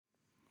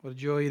What a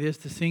joy it is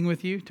to sing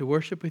with you, to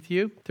worship with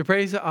you, to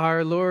praise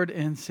our Lord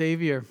and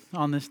Savior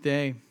on this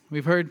day.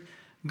 We've heard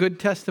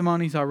good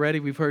testimonies already.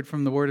 We've heard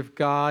from the Word of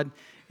God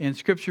in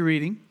Scripture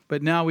reading,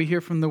 but now we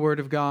hear from the Word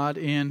of God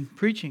in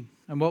preaching.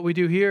 And what we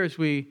do here is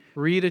we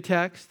read a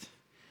text,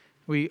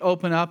 we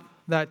open up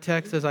that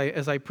text as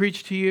I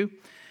preach to you,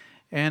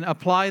 and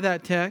apply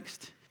that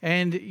text.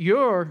 And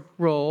your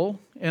role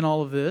in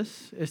all of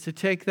this is to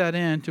take that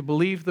in, to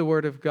believe the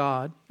Word of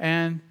God,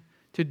 and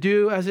to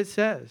do as it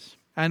says.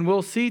 And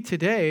we'll see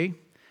today,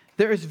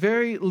 there is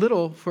very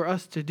little for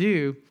us to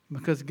do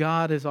because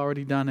God has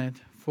already done it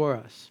for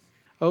us.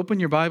 Open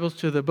your Bibles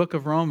to the book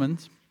of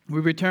Romans. We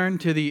return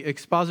to the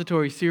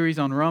expository series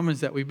on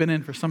Romans that we've been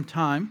in for some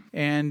time.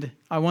 And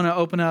I want to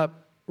open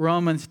up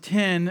Romans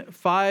 10,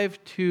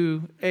 5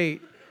 to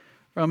 8.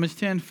 Romans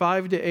 10,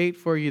 5 to 8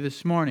 for you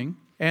this morning.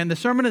 And the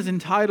sermon is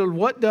entitled,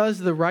 What Does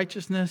the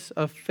Righteousness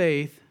of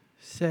Faith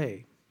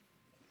Say?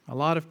 A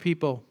lot of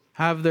people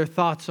have their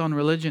thoughts on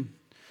religion.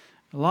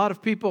 A lot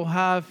of people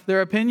have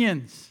their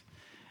opinions,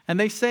 and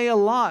they say a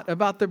lot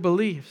about their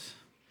beliefs.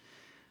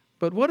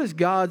 But what does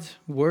God's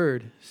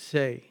Word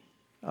say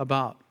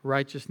about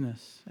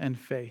righteousness and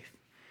faith?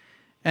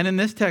 And in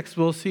this text,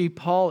 we'll see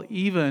Paul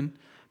even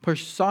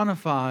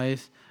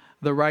personifies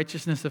the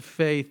righteousness of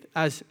faith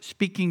as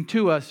speaking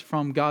to us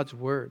from God's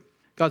Word.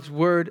 God's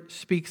Word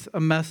speaks a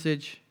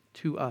message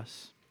to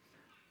us.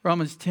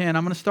 Romans 10,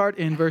 I'm going to start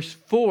in verse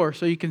 4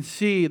 so you can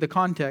see the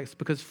context,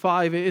 because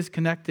 5 is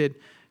connected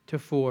to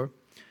 4.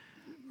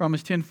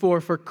 Romans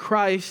 10:4, for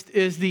Christ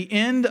is the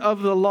end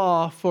of the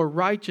law for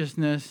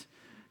righteousness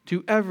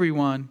to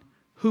everyone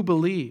who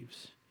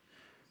believes.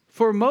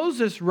 For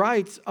Moses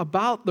writes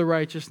about the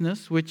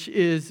righteousness which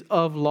is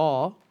of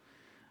law.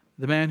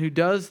 The man who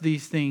does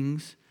these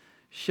things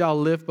shall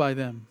live by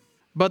them.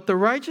 But the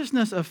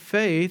righteousness of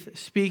faith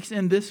speaks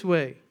in this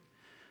way.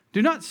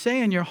 Do not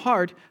say in your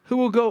heart, who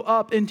will go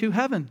up into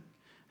heaven?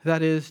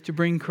 That is, to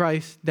bring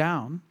Christ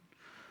down.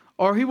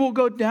 Or he will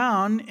go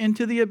down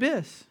into the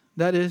abyss.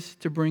 That is,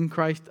 to bring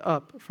Christ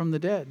up from the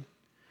dead.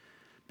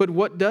 But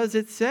what does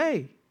it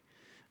say?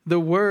 The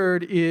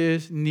word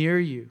is near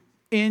you,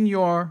 in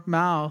your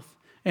mouth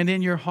and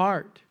in your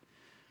heart.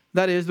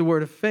 That is the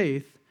word of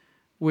faith,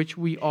 which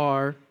we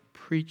are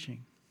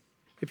preaching.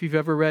 If you've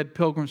ever read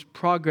Pilgrim's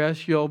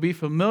Progress, you'll be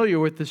familiar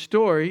with the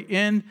story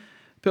in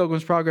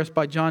Pilgrim's Progress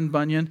by John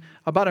Bunyan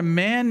about a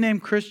man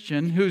named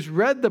Christian who's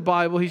read the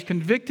Bible. He's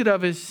convicted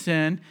of his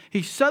sin.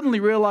 He suddenly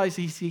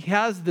realizes he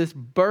has this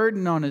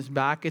burden on his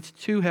back. It's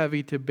too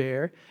heavy to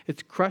bear.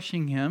 It's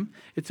crushing him.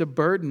 It's a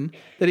burden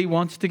that he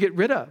wants to get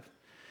rid of.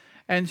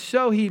 And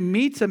so he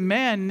meets a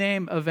man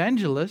named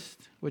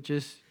Evangelist, which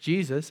is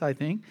Jesus, I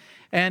think.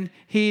 And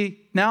he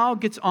now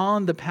gets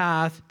on the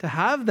path to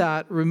have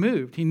that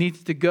removed. He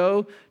needs to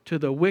go to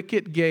the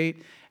wicket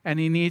gate, and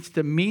he needs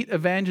to meet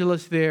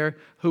Evangelist there,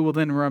 who will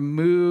then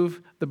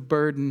remove the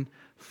burden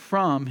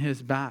from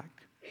his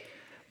back.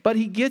 But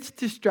he gets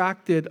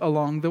distracted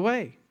along the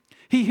way.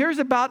 He hears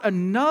about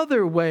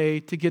another way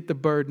to get the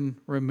burden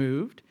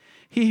removed.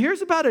 He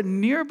hears about a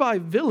nearby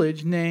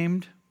village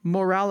named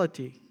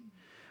Morality,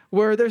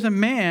 where there's a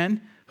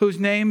man whose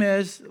name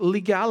is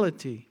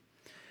Legality,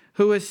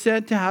 who is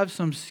said to have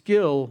some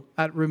skill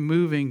at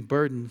removing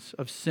burdens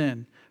of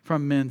sin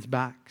from men's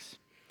backs.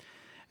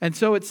 And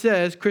so it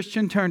says,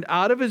 Christian turned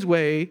out of his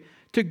way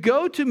to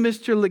go to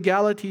Mr.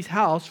 Legality's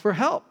house for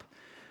help.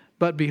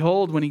 But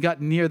behold, when he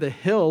got near the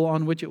hill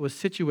on which it was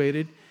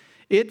situated,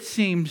 it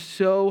seemed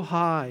so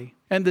high,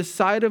 and the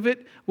side of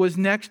it was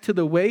next to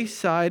the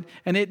wayside,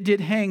 and it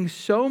did hang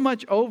so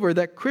much over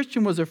that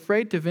Christian was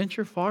afraid to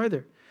venture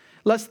farther,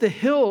 lest the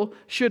hill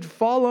should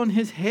fall on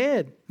his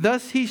head.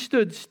 Thus he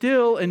stood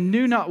still and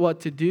knew not what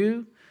to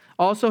do.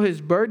 Also his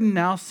burden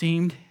now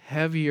seemed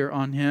heavier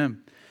on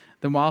him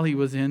than while he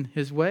was in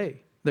his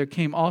way. There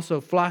came also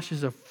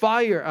flashes of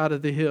fire out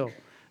of the hill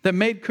that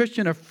made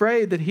Christian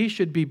afraid that he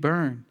should be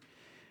burned.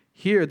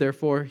 Here,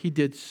 therefore, he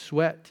did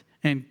sweat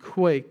and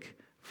quake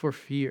for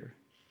fear.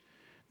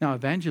 Now,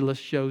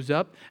 Evangelist shows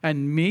up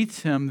and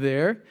meets him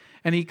there,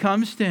 and he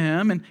comes to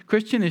him, and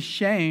Christian is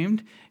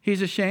shamed.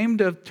 He's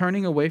ashamed of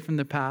turning away from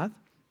the path.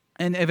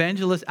 And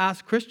Evangelist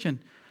asks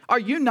Christian, are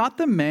you not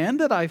the man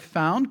that I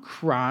found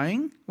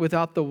crying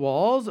without the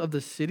walls of the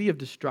city of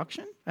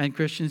destruction? And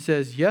Christian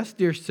says, yes,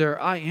 dear sir,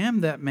 I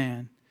am that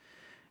man.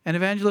 And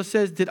Evangelist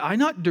says, did I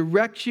not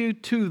direct you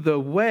to the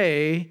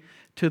way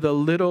to the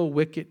little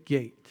wicket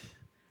gate?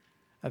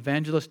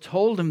 Evangelist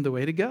told him the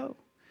way to go.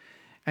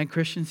 And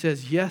Christian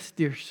says, yes,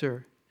 dear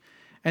sir.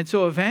 And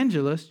so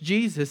Evangelist,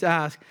 Jesus,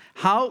 asks,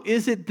 how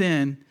is it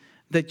then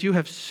that you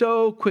have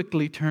so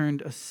quickly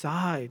turned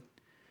aside?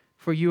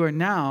 For you are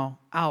now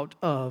out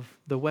of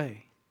the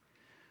way.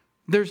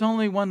 There's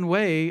only one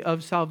way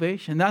of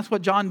salvation. That's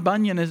what John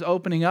Bunyan is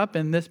opening up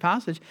in this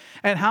passage.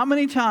 And how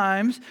many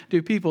times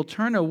do people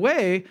turn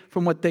away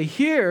from what they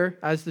hear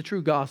as the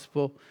true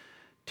gospel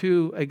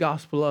to a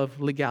gospel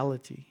of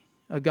legality,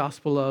 a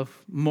gospel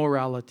of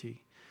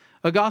morality,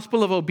 a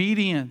gospel of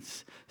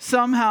obedience?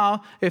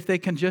 Somehow, if they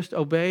can just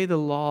obey the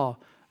law,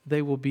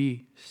 they will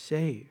be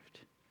saved.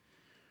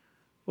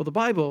 Well, the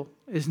Bible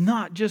is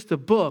not just a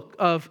book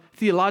of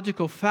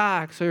theological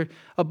facts or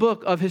a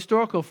book of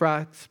historical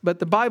facts, but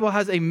the Bible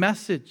has a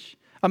message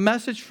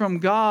from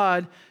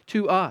God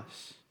to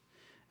us.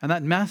 And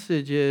that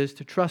message is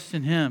to trust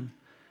in Him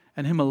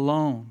and Him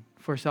alone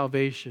for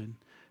salvation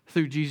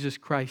through Jesus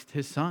Christ,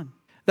 His Son.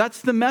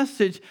 That's the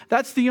message.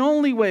 That's the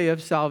only way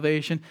of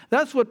salvation.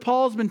 That's what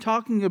Paul's been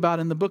talking about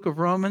in the book of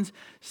Romans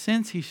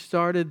since he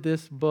started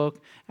this book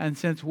and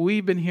since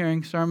we've been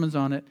hearing sermons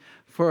on it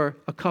for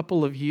a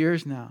couple of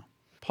years now.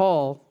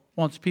 Paul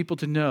wants people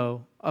to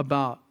know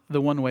about the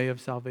one way of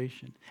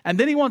salvation. And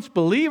then he wants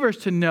believers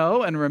to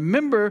know and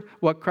remember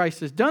what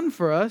Christ has done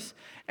for us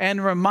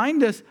and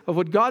remind us of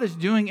what God is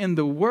doing in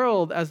the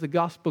world as the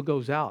gospel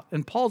goes out.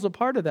 And Paul's a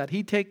part of that.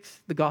 He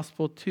takes the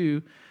gospel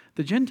to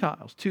the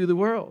Gentiles, to the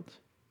world.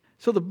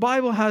 So the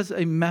Bible has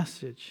a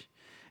message,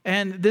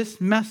 and this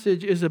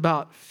message is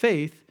about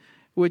faith,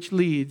 which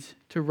leads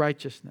to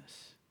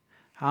righteousness.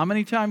 How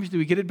many times do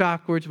we get it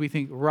backwards? We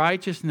think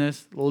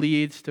righteousness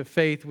leads to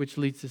faith, which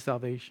leads to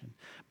salvation.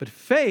 But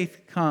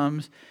faith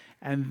comes,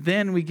 and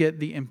then we get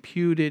the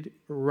imputed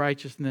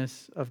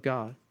righteousness of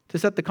God. To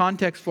set the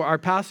context for our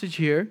passage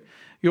here,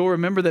 you'll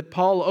remember that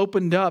Paul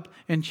opened up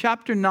in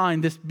chapter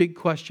 9 this big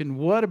question,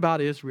 what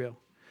about Israel?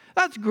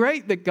 That's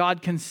great that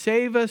God can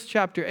save us.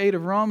 Chapter 8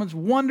 of Romans,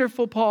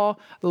 wonderful, Paul.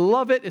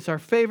 Love it. It's our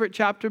favorite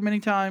chapter many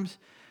times.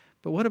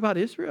 But what about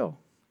Israel?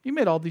 You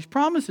made all these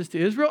promises to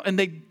Israel, and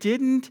they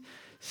didn't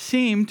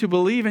seem to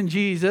believe in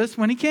Jesus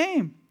when He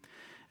came.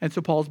 And so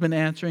Paul's been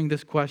answering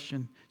this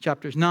question.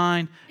 Chapters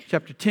 9,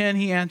 chapter 10,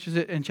 he answers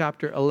it in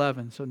chapter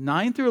 11. So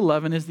 9 through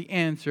 11 is the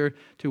answer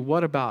to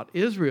what about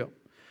Israel.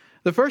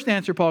 The first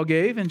answer Paul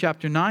gave in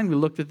chapter 9, we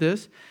looked at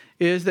this,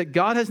 is that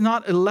God has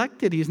not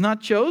elected, He has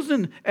not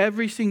chosen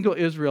every single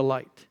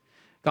Israelite.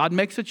 God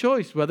makes a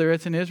choice, whether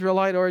it's an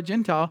Israelite or a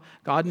Gentile,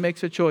 God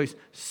makes a choice.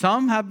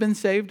 Some have been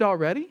saved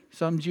already.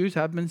 Some Jews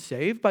have been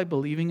saved by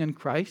believing in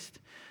Christ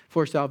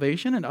for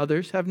salvation, and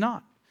others have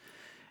not.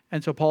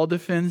 And so Paul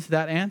defends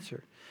that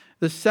answer.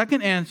 The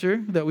second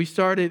answer that we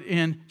started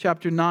in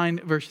chapter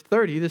 9, verse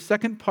 30, the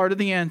second part of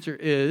the answer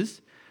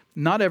is,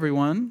 not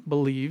everyone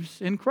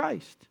believes in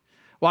Christ.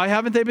 Why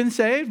haven't they been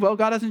saved? Well,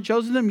 God hasn't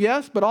chosen them,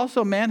 yes, but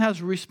also man has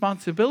a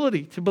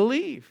responsibility to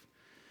believe.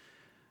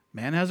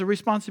 Man has a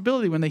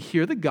responsibility when they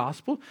hear the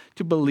gospel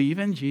to believe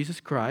in Jesus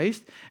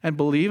Christ and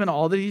believe in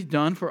all that He's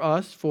done for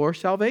us for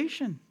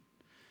salvation.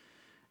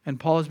 And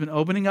Paul has been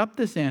opening up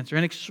this answer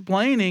and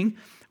explaining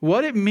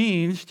what it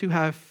means to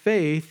have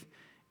faith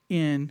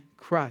in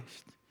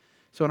Christ.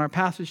 So in our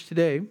passage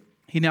today,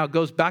 he now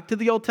goes back to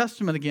the Old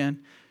Testament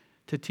again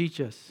to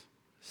teach us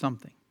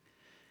something.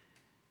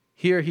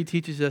 Here he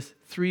teaches us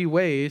three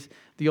ways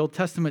the Old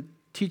Testament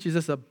teaches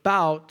us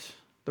about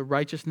the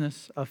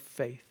righteousness of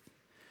faith.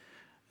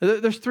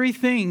 There's three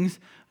things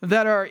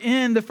that are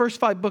in the first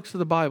 5 books of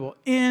the Bible,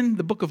 in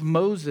the book of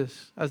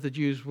Moses, as the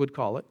Jews would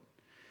call it,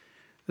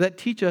 that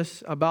teach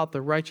us about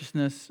the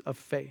righteousness of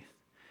faith.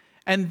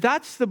 And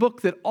that's the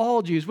book that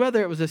all Jews,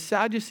 whether it was a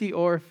Sadducee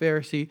or a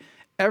Pharisee,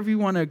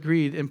 everyone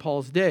agreed in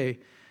Paul's day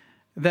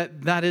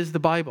that that is the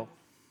Bible.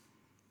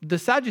 The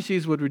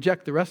Sadducees would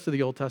reject the rest of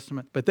the Old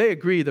Testament, but they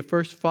agree the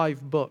first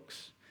 5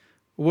 books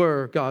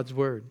were God's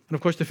Word. And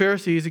of course, the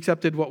Pharisees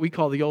accepted what we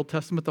call the Old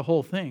Testament, the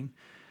whole thing.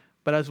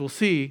 But as we'll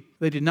see,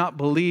 they did not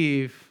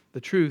believe the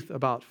truth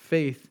about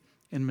faith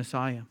in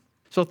Messiah.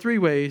 So 3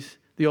 ways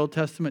the Old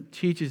Testament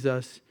teaches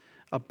us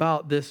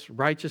about this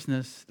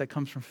righteousness that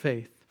comes from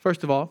faith.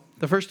 First of all,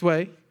 the first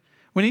way,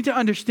 we need to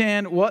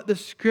understand what the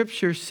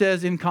Scripture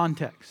says in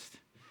context.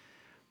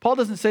 Paul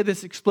doesn't say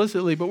this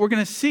explicitly, but we're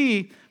going to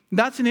see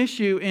that's an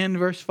issue in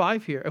verse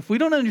 5 here. If we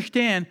don't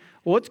understand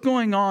what's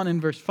going on in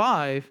verse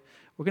 5,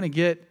 we're going to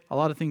get a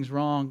lot of things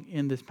wrong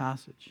in this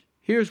passage.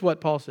 Here's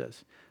what Paul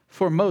says.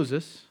 For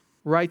Moses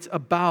writes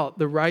about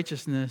the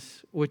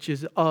righteousness which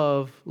is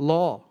of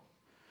law.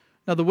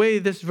 Now, the way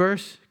this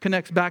verse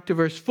connects back to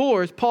verse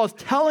 4 is Paul is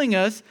telling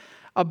us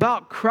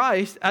about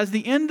Christ as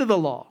the end of the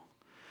law.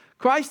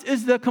 Christ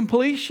is the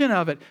completion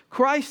of it.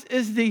 Christ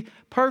is the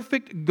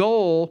perfect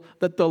goal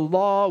that the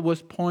law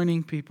was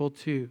pointing people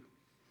to.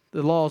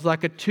 The law is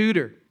like a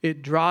tutor.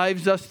 It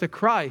drives us to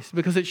Christ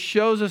because it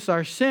shows us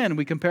our sin.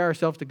 We compare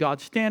ourselves to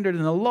God's standard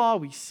in the law.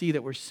 We see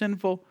that we're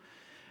sinful.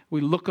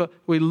 We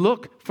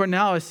look for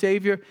now a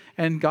Savior,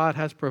 and God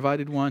has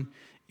provided one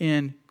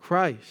in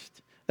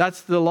Christ.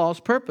 That's the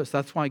law's purpose.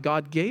 That's why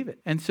God gave it.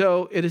 And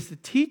so it is to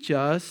teach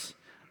us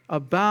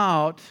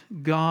about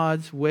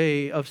God's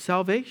way of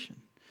salvation.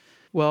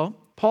 Well,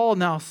 Paul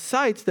now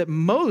cites that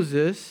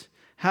Moses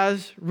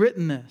has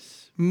written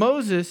this.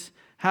 Moses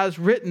has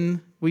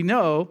written, we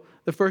know,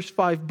 the first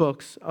 5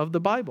 books of the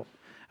Bible.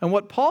 And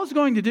what Paul's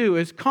going to do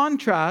is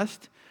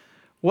contrast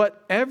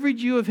what every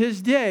Jew of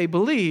his day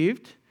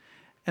believed,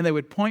 and they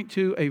would point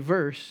to a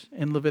verse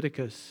in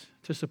Leviticus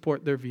to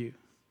support their view.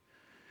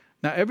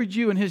 Now, every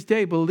Jew in his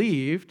day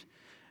believed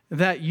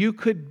that you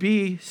could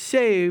be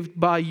saved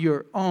by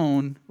your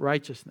own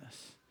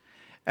righteousness.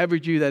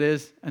 Every Jew, that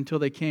is, until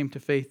they came to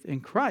faith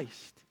in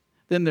Christ.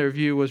 Then their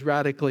view was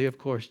radically, of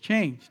course,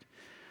 changed.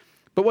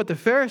 But what the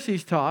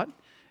Pharisees taught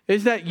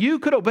is that you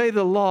could obey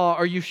the law,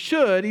 or you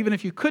should, even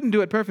if you couldn't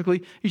do it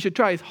perfectly, you should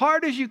try as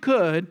hard as you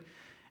could,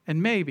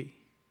 and maybe,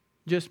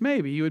 just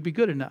maybe, you would be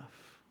good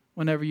enough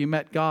whenever you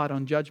met God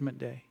on Judgment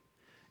Day.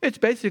 It's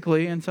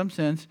basically, in some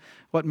sense,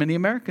 what many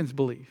Americans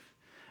believe.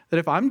 That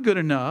if I'm good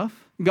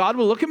enough, God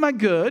will look at my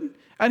good,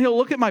 and He'll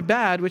look at my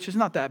bad, which is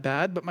not that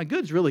bad, but my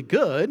good's really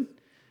good,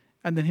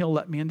 and then He'll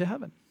let me into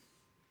heaven.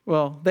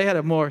 Well, they had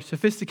a more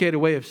sophisticated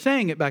way of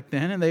saying it back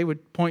then, and they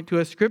would point to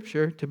a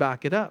scripture to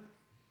back it up.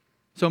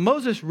 So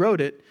Moses wrote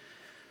it,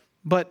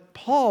 but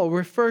Paul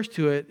refers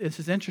to it, this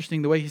is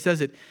interesting the way he says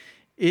it,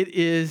 it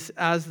is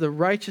as the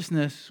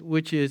righteousness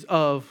which is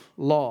of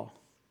law.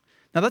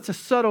 Now that's a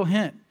subtle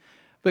hint,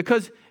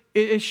 because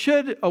it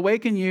should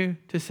awaken you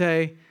to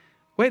say,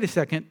 wait a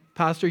second,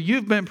 Pastor,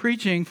 you've been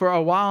preaching for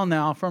a while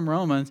now from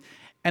Romans,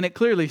 and it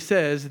clearly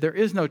says there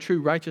is no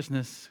true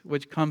righteousness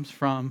which comes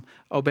from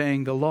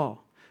obeying the law,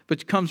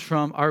 which comes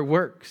from our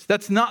works.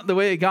 That's not the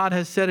way God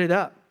has set it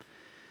up.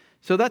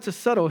 So that's a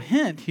subtle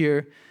hint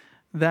here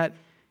that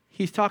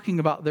he's talking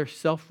about their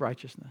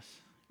self-righteousness.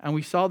 And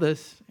we saw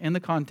this in the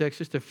context,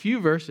 just a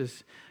few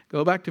verses.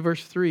 Go back to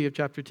verse 3 of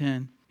chapter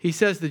 10. He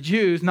says the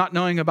Jews not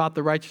knowing about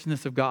the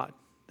righteousness of God.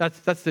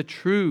 That's the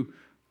true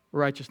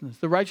righteousness.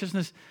 The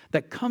righteousness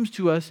that comes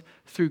to us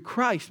through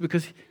Christ,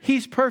 because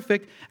He's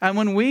perfect. And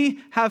when we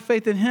have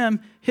faith in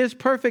Him, His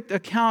perfect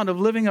account of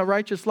living a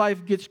righteous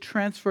life gets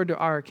transferred to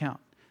our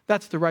account.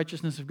 That's the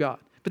righteousness of God.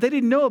 But they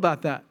didn't know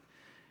about that.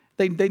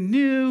 They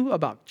knew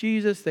about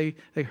Jesus. They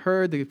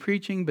heard the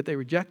preaching, but they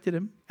rejected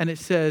Him. And it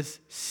says,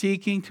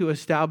 seeking to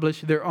establish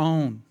their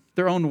own.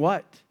 Their own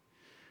what?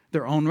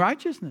 Their own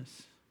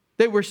righteousness.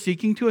 They were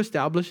seeking to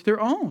establish their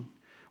own.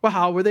 Well,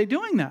 how were they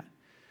doing that?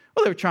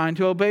 Well, they were trying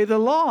to obey the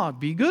law.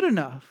 Be good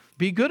enough,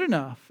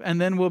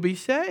 and then we'll be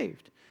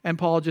saved. And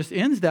Paul just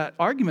ends that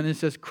argument and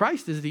says,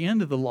 Christ is the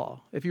end of the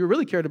law. If you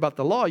really cared about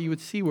the law, you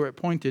would see where it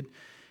pointed.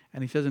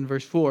 And he says in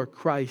verse 4,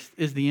 Christ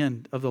is the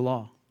end of the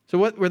law. So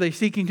what were they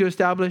seeking to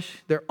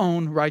establish? Their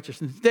own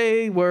righteousness.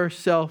 They were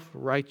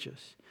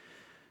self-righteous.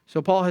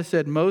 So Paul has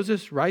said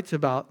Moses writes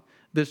about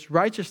this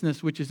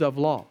righteousness which is of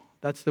law.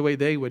 That's the way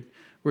they would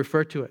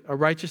refer to it. A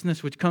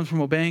righteousness which comes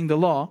from obeying the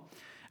law.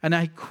 And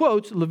he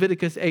quotes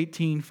Leviticus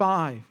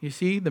 18:5. You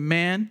see, the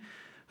man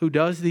who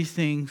does these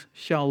things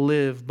shall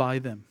live by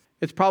them.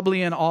 It's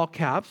probably in all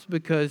caps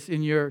because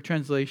in your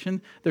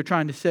translation, they're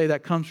trying to say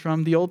that comes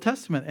from the Old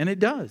Testament. And it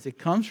does. It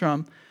comes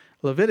from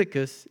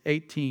Leviticus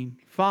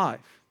 18:5.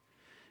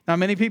 Now,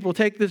 many people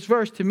take this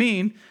verse to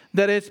mean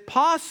that it's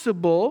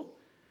possible,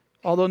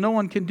 although no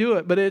one can do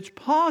it, but it's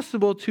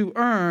possible to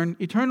earn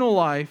eternal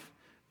life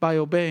by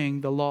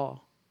obeying the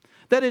law.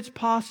 That it's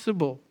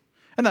possible.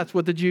 And that's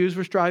what the Jews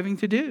were striving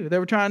to do. They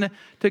were trying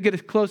to get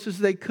as close as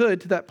they could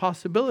to that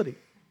possibility.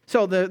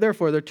 So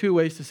therefore, there are two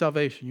ways to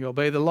salvation. You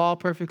obey the law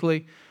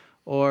perfectly,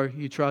 or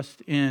you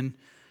trust in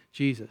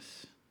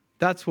Jesus.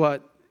 That's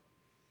what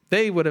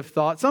they would have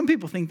thought. Some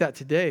people think that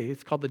today.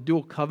 It's called the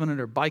dual covenant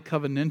or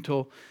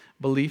bicovenantal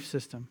belief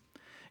system.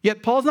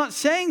 Yet Paul's not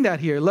saying that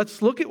here.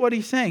 Let's look at what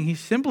he's saying. He's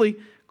simply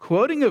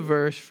quoting a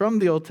verse from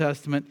the Old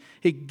Testament.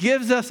 He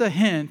gives us a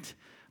hint,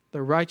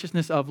 the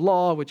righteousness of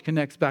law, which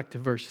connects back to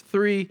verse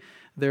 3.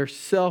 Their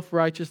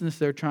self-righteousness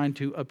they're trying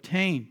to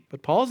obtain.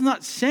 But Paul's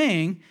not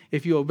saying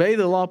if you obey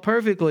the law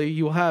perfectly,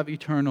 you will have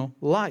eternal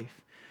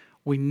life.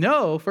 We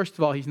know, first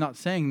of all, he's not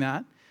saying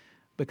that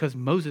because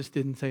Moses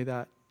didn't say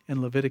that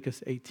in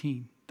Leviticus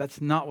 18.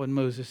 That's not what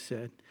Moses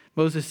said.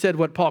 Moses said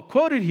what Paul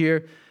quoted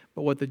here,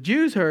 but what the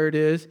Jews heard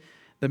is,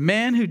 the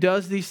man who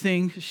does these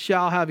things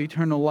shall have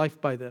eternal life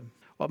by them.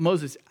 What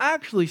Moses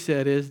actually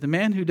said is, the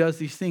man who does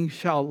these things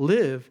shall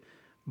live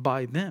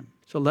by them.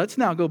 So let's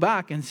now go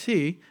back and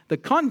see the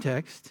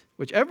context,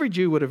 which every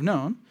Jew would have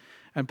known.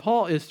 And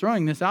Paul is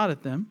throwing this out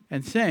at them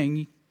and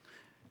saying,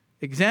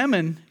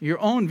 examine your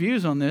own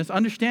views on this.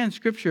 Understand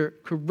Scripture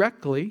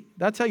correctly.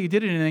 That's how you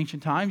did it in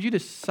ancient times. You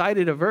just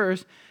cited a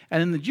verse.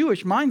 And in the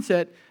Jewish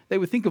mindset, they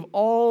would think of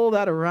all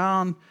that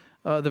around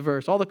the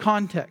verse, all the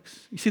context.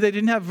 You see, they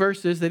didn't have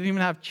verses. They didn't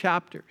even have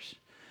chapters.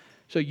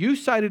 So you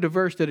cited a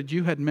verse that a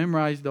Jew had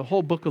memorized the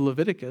whole book of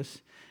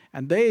Leviticus,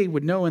 and they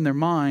would know in their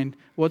mind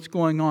what's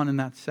going on in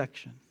that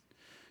section.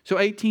 So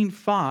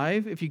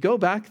 18:5, if you go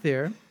back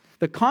there,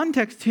 the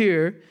context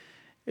here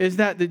is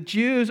that the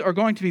Jews are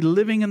going to be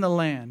living in the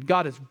land.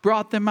 God has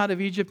brought them out of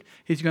Egypt.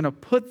 He's going to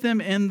put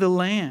them in the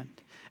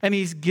land. And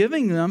He's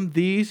giving them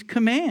these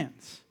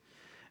commands.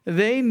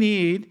 They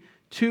need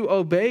to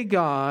obey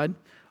God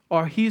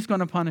or He's going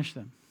to punish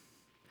them.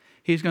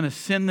 He's going to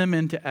send them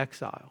into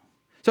exile.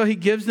 So He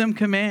gives them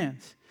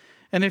commands.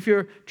 And if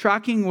you're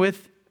tracking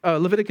with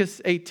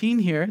Leviticus 18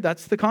 here,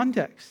 that's the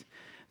context.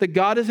 That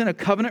God is in a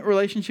covenant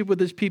relationship with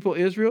His people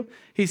Israel.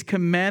 He's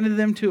commanded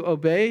them to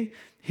obey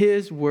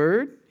His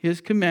word,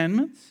 His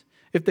commandments.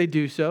 If they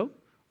do so,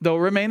 they'll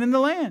remain in the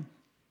land.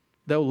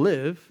 They'll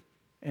live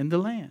in the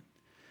land.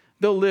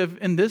 They'll live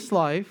in this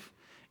life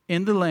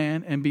in the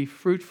land and be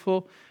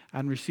fruitful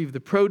and receive the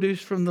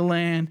produce from the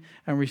land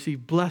and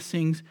receive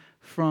blessings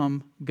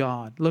from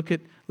God. Look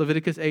at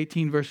Leviticus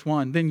 18, verse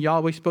 1. Then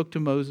Yahweh spoke to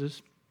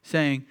Moses,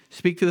 saying,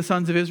 speak to the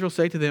sons of Israel,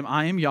 say to them,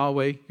 I am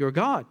Yahweh, your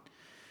God.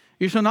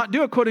 You shall not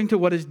do according to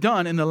what is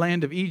done in the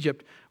land of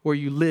Egypt where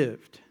you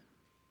lived.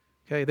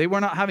 Okay, they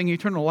were not having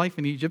eternal life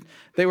in Egypt.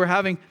 They were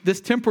having this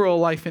temporal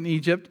life in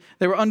Egypt.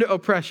 They were under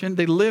oppression.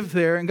 They lived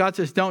there. And God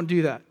says, don't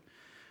do that.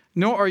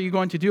 Nor are you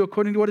going to do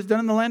according to what is done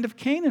in the land of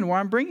Canaan, where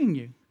I'm bringing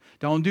you.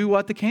 Don't do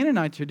what the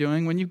Canaanites are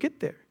doing when you get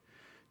there.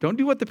 Don't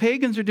do what the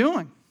pagans are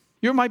doing.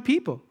 You're my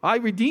people. I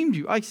redeemed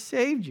you. I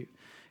saved you.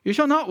 You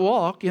shall not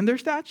walk in their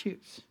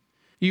statutes.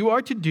 You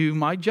are to do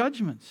my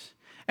judgments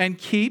and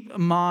keep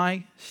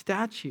my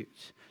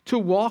statutes, to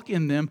walk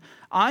in them.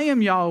 I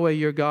am Yahweh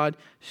your God,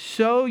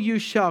 so you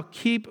shall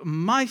keep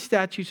my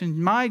statutes and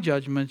my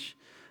judgments,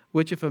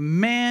 which if a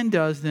man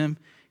does them,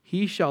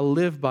 he shall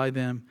live by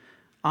them.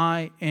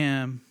 I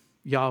am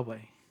Yahweh.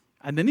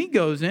 And then he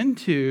goes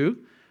into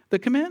the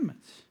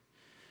commandments.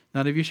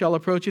 None of you shall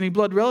approach any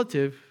blood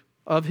relative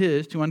of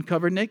his to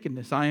uncover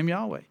nakedness. I am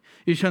Yahweh.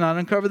 You shall not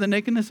uncover the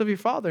nakedness of your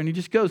father. And he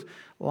just goes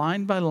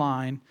line by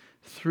line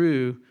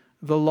through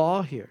the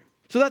law here.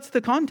 So that's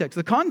the context.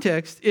 The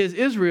context is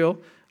Israel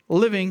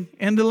living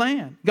in the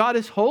land. God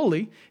is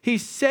holy. He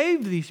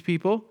saved these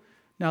people.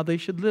 Now they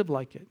should live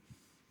like it.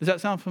 Does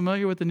that sound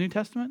familiar with the New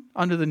Testament?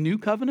 Under the new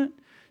covenant?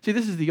 See,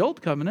 this is the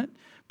old covenant,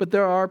 but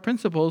there are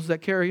principles that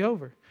carry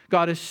over.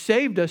 God has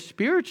saved us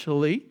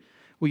spiritually.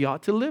 We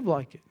ought to live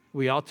like it.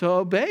 We ought to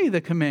obey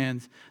the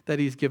commands that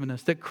he's given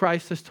us, that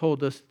Christ has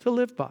told us to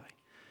live by.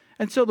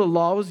 And so the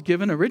law was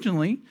given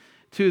originally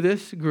to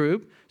this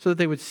group so that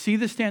they would see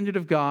the standard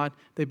of God.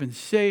 They've been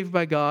saved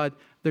by God.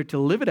 They're to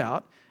live it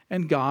out,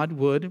 and God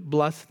would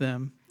bless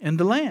them in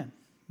the land.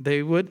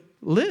 They would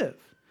live.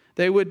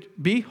 They would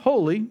be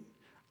holy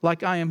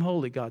like I am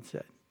holy, God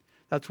said.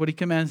 That's what he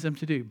commands them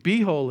to do.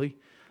 Be holy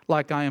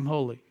like I am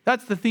holy.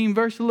 That's the theme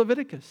verse of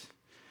Leviticus.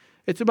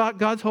 It's about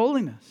God's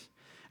holiness.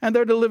 And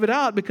they're to live it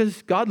out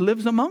because God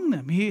lives among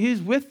them.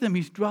 He's with them.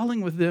 He's dwelling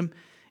with them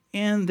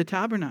in the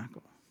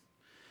tabernacle.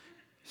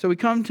 So we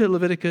come to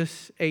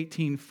Leviticus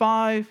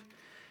 18:5,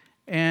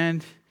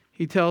 and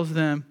he tells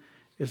them,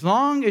 as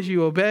long as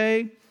you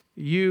obey,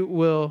 you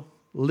will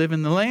live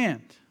in the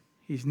land.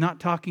 He's not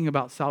talking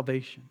about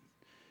salvation.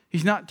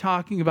 He's not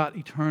talking about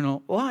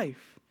eternal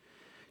life.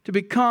 To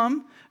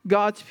become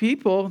God's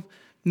people,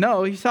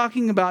 no, he's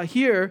talking about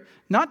here,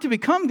 not to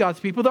become God's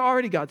people, they're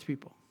already God's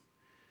people.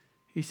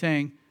 He's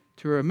saying,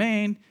 to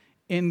remain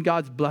in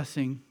God's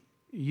blessing,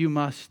 you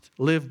must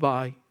live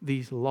by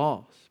these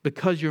laws.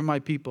 Because you're my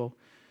people,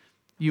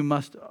 you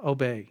must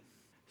obey.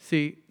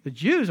 See, the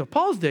Jews of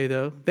Paul's day,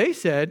 though, they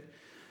said,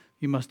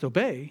 you must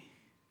obey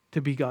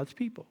to be God's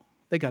people.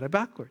 They got it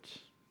backwards.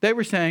 They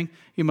were saying,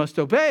 you must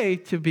obey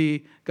to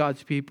be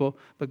God's people.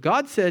 But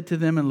God said to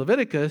them in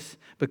Leviticus,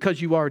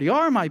 because you already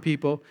are my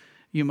people,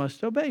 you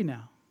must obey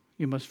now.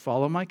 You must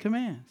follow my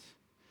commands.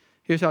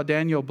 Here's how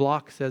Daniel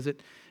Block says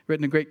it,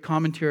 written a great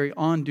commentary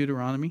on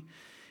Deuteronomy.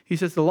 He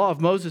says, the law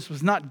of Moses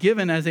was not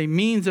given as a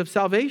means of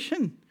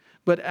salvation,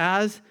 but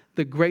as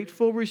the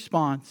grateful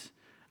response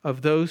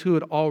of those who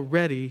had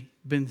already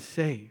been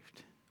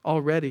saved.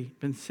 Already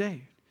been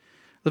saved.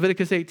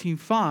 Leviticus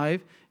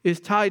 18:5 is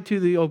tied to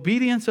the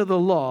obedience of the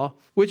law,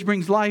 which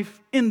brings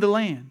life in the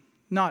land,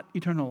 not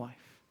eternal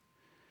life.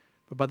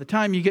 But by the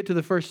time you get to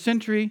the first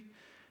century,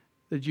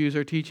 the Jews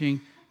are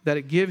teaching that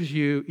it gives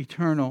you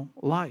eternal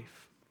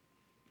life.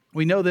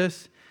 We know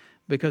this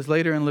because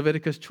later in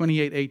Leviticus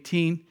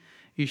 28:18,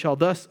 you shall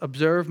thus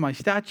observe my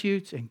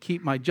statutes and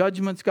keep my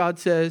judgments, God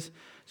says,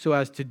 so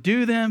as to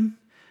do them,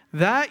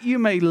 that you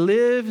may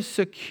live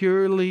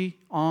securely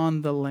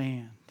on the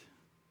land.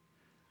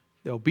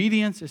 The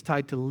obedience is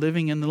tied to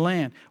living in the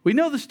land. We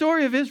know the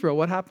story of Israel.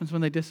 What happens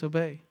when they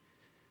disobey?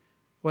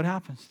 What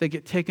happens? They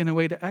get taken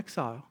away to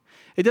exile.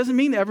 It doesn't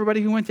mean that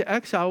everybody who went to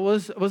exile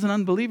was an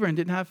unbeliever and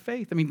didn't have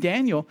faith. I mean,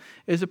 Daniel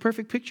is a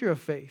perfect picture of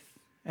faith.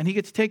 And he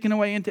gets taken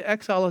away into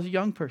exile as a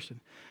young person.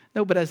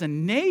 No, but as a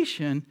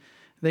nation,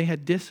 they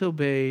had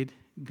disobeyed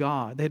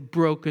God. They had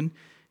broken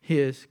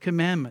his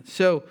commandments.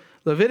 So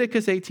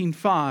Leviticus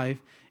 18:5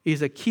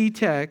 is a key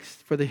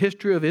text for the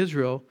history of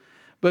Israel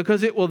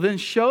because it will then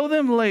show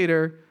them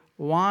later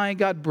why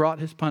God brought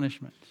his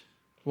punishment.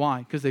 Why?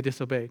 Because they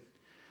disobeyed.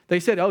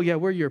 They said, oh yeah,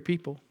 we're your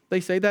people. They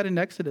say that in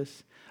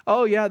Exodus.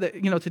 Oh yeah,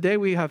 today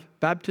we have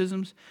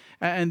baptisms,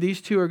 and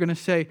these two are going to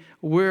say,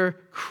 we're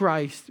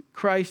Christ.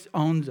 Christ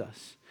owns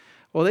us.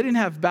 Well, they didn't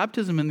have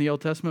baptism in the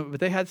Old Testament, but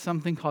they had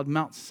something called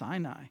Mount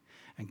Sinai.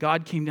 And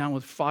God came down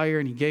with fire,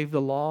 and he gave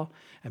the law,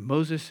 and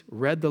Moses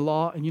read the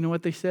law, and you know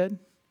what they said?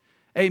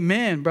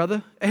 Amen,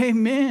 brother.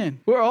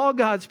 Amen. We're all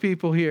God's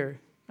people here.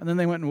 And then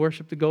they went and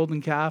worshiped the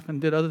golden calf and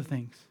did other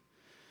things.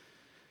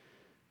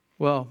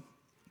 Well,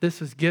 this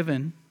was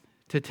given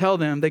to tell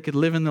them they could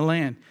live in the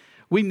land.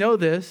 We know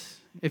this.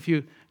 If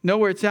you know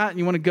where it's at and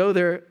you want to go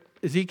there,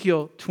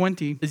 Ezekiel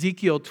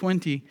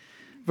 20,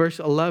 verse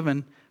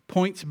 11,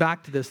 points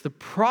back to this. The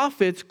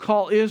prophets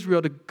call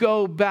Israel to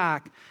go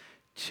back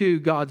to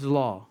God's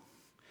law.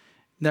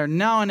 They're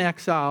now in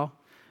exile.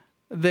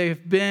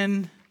 They've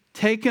been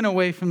taken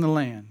away from the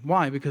land.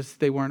 Why? Because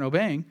they weren't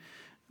obeying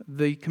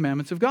the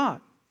commandments of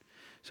God.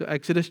 So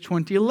Exodus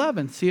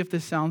 20:11, see if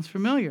this sounds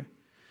familiar.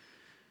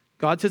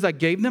 God says, I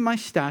gave them my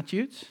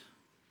statutes.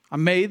 I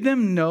made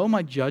them know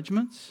my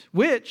judgments,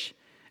 which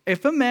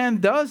if a man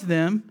does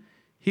them,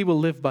 he will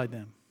live by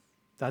them.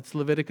 That's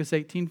Leviticus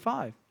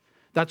 18:5.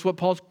 That's what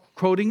Paul's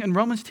quoting in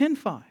Romans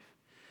 10:5.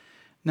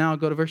 Now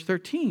go to verse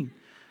 13.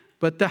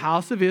 But the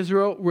house of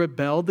Israel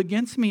rebelled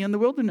against me in the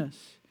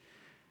wilderness.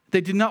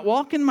 They did not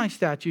walk in my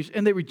statutes,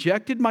 and they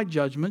rejected my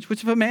judgments,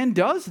 which if a man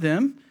does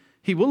them,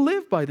 he will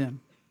live by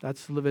them.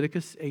 That's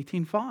Leviticus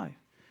 18:5.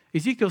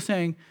 Ezekiel's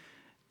saying,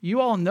 you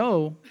all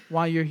know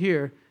why you're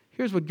here.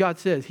 Here's what God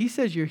says. He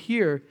says you're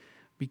here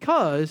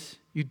because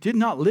you did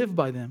not live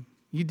by them.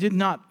 You did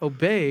not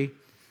obey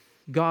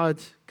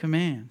God's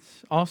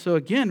commands. Also,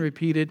 again,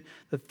 repeated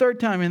the third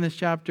time in this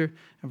chapter,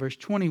 in verse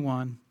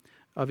 21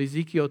 of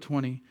Ezekiel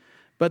 20.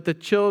 But the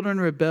children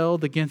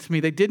rebelled against me.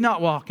 They did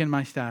not walk in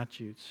my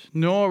statutes,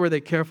 nor were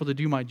they careful to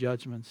do my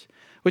judgments,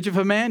 which if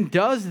a man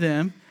does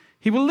them,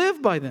 he will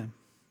live by them.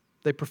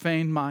 They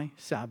profaned my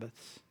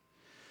Sabbaths.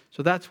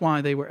 So that's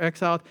why they were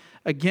exiled.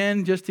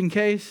 Again, just in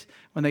case,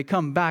 when they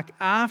come back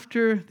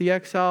after the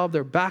exile,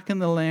 they're back in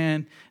the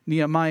land.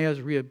 Nehemiah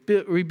is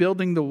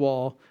rebuilding the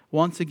wall.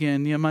 Once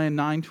again, Nehemiah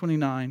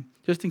 9:29.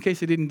 Just in case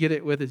they didn't get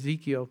it with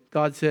Ezekiel,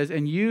 God says,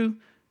 and you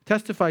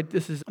testified,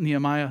 this is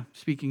Nehemiah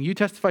speaking, you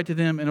testified to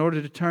them in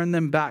order to turn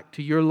them back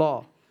to your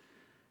law.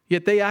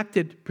 Yet they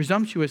acted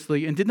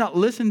presumptuously and did not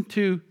listen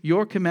to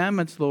your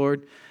commandments,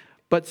 Lord,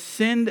 but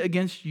sinned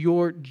against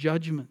your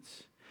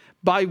judgments,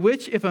 by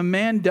which if a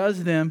man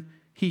does them,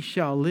 he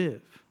shall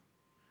live.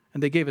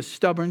 And they gave a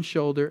stubborn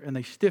shoulder, and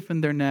they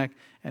stiffened their neck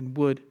and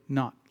would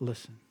not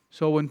listen.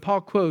 So when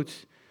Paul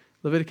quotes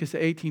Leviticus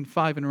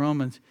 18:5 in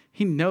Romans,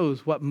 he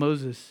knows what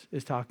Moses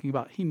is talking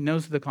about. He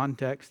knows the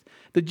context.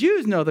 The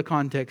Jews know the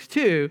context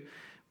too,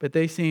 but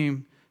they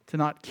seem to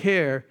not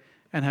care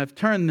and have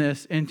turned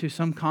this into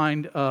some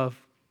kind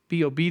of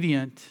be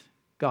obedient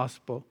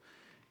gospel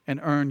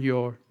and earn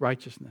your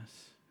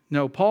righteousness.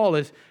 No, Paul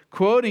is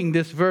quoting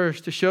this verse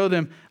to show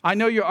them, I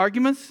know your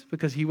arguments,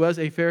 because he was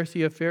a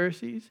Pharisee of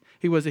Pharisees.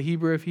 He was a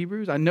Hebrew of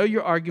Hebrews. I know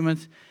your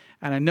arguments,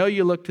 and I know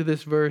you look to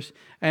this verse,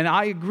 and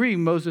I agree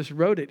Moses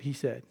wrote it, he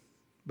said.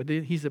 But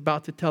he's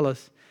about to tell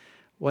us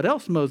what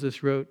else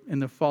Moses wrote in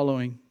the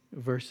following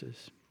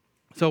verses.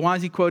 So why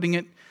is he quoting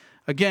it?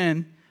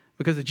 Again,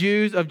 because the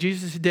Jews of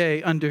Jesus'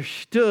 day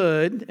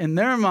understood in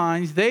their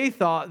minds, they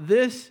thought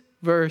this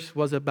verse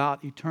was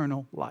about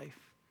eternal life.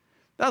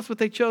 That's what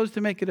they chose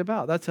to make it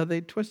about. That's how they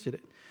twisted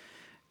it.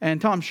 And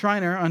Tom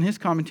Schreiner, on his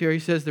commentary,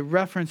 says the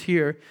reference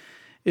here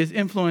is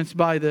influenced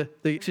by the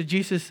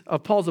exegesis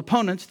of Paul's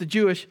opponents, the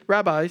Jewish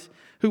rabbis,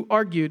 who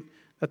argued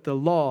that the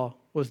law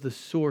was the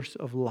source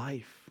of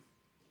life.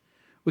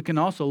 We can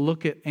also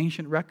look at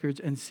ancient records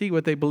and see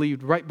what they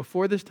believed right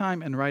before this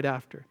time and right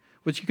after,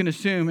 which you can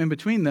assume in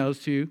between those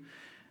two,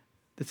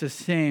 it's the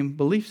same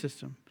belief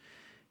system.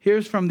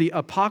 Here's from the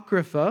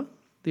Apocrypha,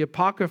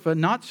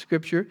 not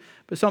scripture,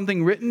 but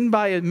something written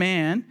by a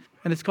man,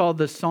 and it's called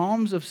the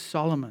Psalms of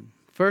Solomon,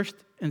 1st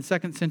and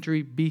 2nd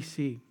century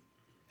BC.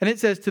 And it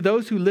says, to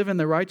those who live in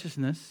the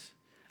righteousness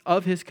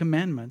of his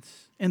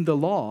commandments in the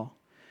law,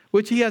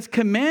 which he has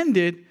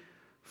commanded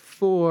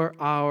for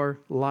our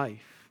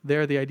life.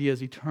 There the idea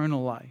is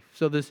eternal life.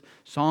 So this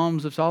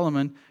Psalms of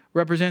Solomon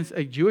represents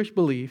a Jewish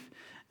belief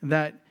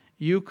that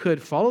you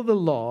could follow the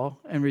law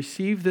and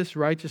receive this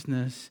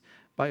righteousness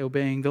by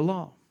obeying the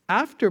law.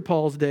 After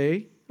Paul's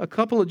day, a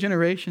couple of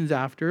generations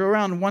after,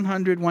 around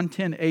 100,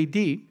 110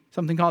 AD,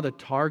 something called a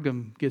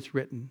Targum gets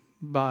written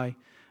by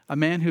a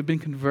man who'd been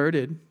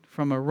converted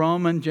from a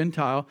Roman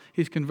Gentile.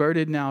 He's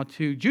converted now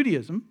to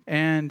Judaism,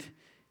 and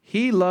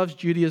he loves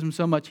Judaism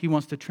so much he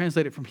wants to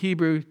translate it from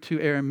Hebrew to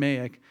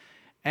Aramaic.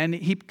 And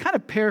he kind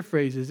of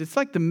paraphrases. It's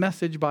like the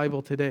Message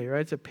Bible today, right?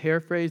 It's a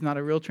paraphrase, not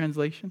a real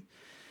translation.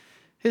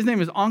 His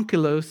name is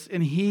Onkelos,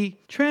 and he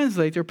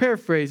translates or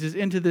paraphrases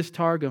into this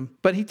Targum.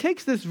 But he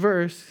takes this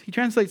verse, he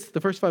translates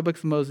the first 5 books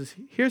of Moses.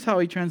 Here's how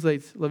he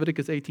translates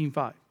Leviticus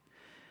 18:5.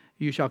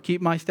 You shall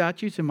keep my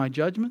statutes and my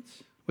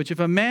judgments, which if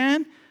a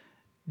man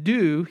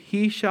do,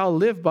 he shall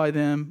live by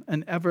them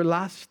an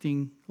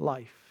everlasting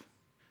life.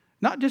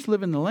 Not just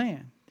live in the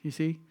land, you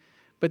see,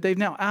 but they've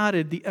now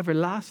added the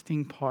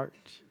everlasting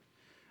part.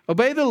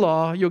 Obey the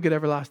law, you'll get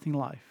everlasting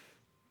life.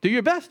 Do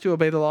your best to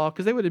obey the law,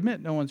 because they would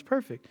admit no one's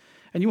perfect.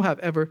 And you'll have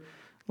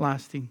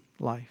everlasting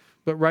life.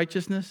 But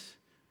righteousness,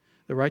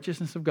 the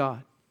righteousness of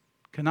God,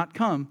 cannot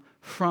come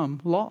from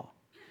law.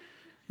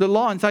 The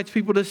law incites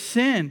people to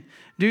sin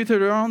due to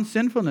their own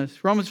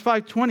sinfulness. Romans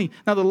 5:20.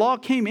 Now the law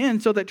came in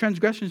so that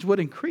transgressions would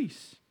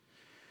increase.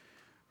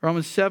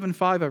 Romans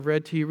 7:5 I've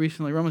read to you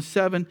recently. Romans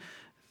 7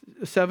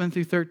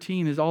 through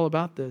 13 is all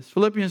about this.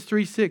 Philippians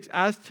 3:6.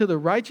 As to the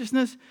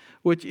righteousness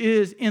which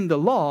is in the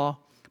law,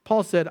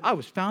 Paul said, I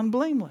was found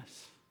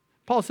blameless.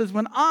 Paul says,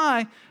 when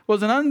I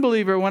was an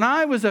unbeliever, when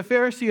I was a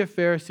Pharisee of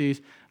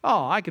Pharisees,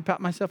 I could pat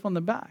myself on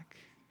the back.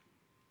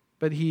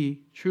 But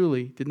he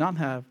truly did not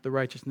have the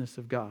righteousness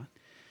of God.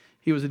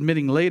 he was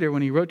admitting later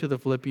when he wrote to the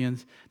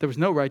Philippians, there was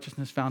no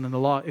righteousness found in the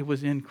law. It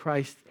was in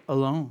Christ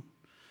alone.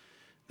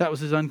 That was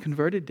his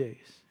unconverted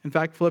days. In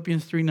fact,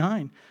 Philippians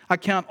 3:9, I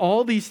count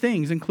all these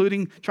things,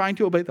 including trying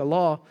to obey the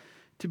law,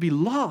 to be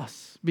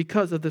lost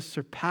because of the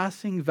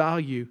surpassing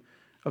value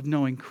of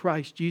knowing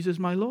Christ Jesus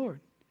my Lord.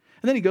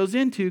 And then he goes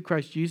into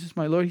Christ Jesus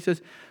my Lord. He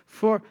says,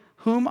 for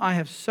whom I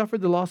have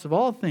suffered the loss of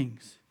all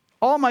things.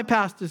 All my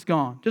past is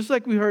gone. Just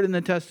like we heard in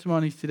the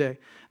testimonies today.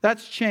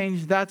 That's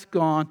changed. That's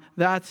gone.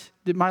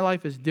 My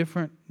life is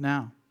different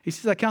now. He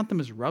says, I count them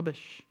as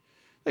rubbish.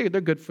 They're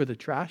good for the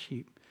trash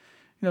heap.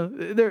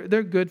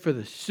 They're good for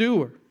the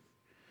sewer.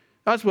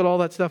 That's what all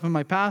that stuff in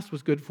my past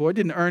was good for. It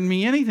didn't earn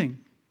me anything.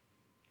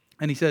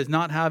 And he says,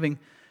 not having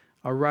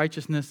a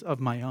righteousness of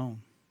my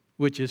own,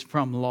 which is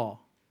from law.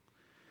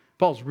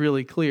 Paul's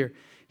really clear.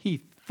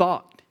 He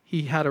thought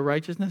he had a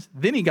righteousness.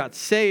 Then he got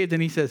saved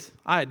and he says,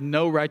 I had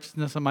no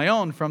righteousness of my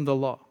own from the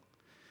law.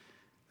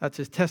 That's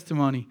his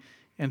testimony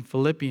in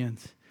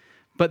Philippians.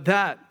 But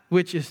that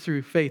which is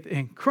through faith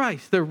in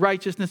Christ, the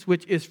righteousness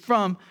which is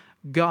from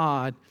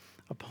God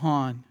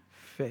upon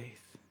faith.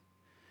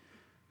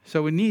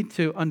 So we need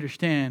to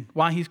understand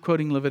why he's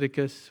quoting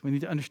Leviticus. We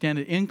need to understand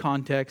it in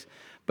context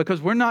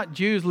because we're not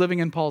Jews living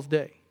in Paul's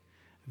day.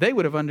 They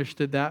would have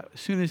understood that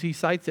as soon as he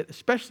cites it,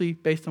 especially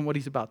based on what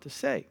he's about to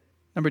say.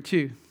 Number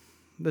 2,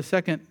 the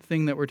second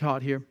thing that we're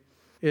taught here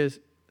is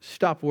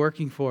stop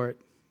working for it.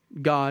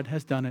 God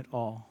has done it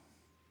all.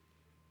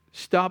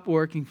 Stop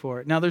working for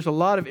it. Now, there's a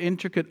lot of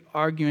intricate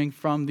arguing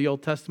from the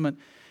Old Testament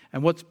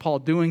and what's Paul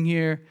doing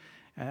here.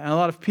 And a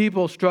lot of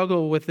people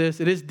struggle with this.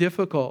 It is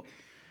difficult.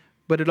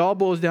 But it all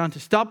boils down to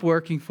stop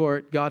working for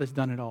it. God has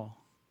done it all.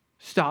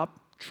 Stop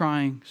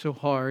trying so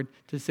hard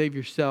to save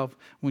yourself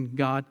when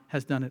God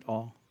has done it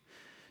all.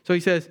 So he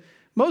says,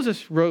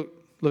 Moses wrote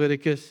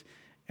Leviticus,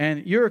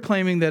 and you're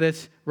claiming that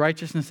it's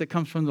righteousness that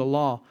comes from the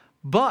law.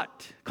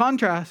 But,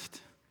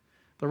 contrast,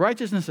 the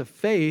righteousness of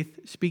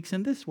faith speaks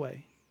in this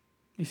way.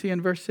 You see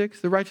in verse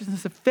 6, the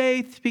righteousness of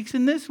faith speaks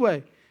in this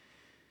way.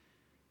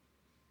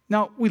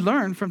 Now, we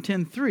learn from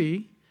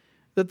 10:3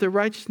 that the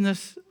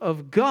righteousness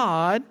of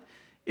God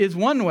is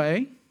one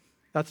way.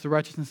 That's the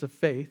righteousness of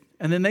faith.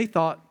 And then they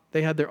thought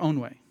they had their own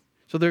way.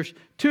 So there's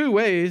two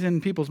ways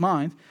in people's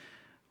minds.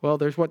 Well,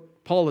 there's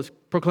what Paul is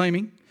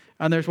proclaiming,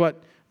 and there's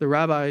what the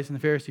rabbis and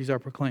the Pharisees are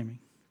proclaiming.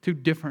 Two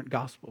different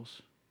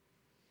gospels.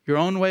 Your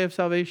own way of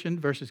salvation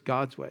versus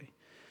God's way.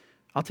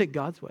 I'll take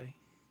God's way.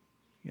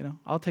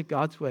 I'll take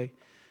God's way.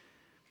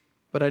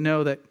 But I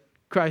know that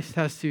Christ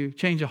has to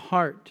change a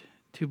heart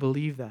to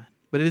believe that.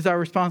 But it is our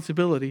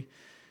responsibility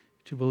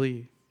to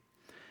believe.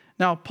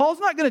 Now, Paul's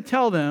not going to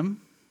tell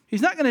them,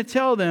 he's not going to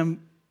tell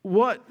them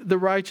what the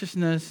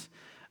righteousness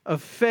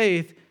of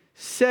faith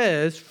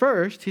says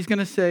first. He's going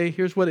to say,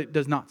 here's what it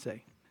does not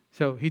say.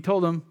 So he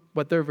told them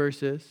what their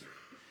verse is.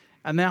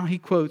 And now he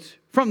quotes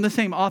from the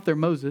same author,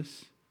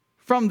 Moses,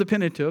 from the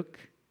Pentateuch,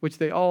 which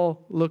they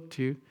all look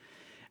to.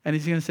 And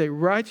he's going to say,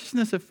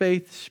 righteousness of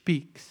faith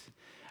speaks.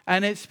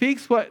 And it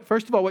speaks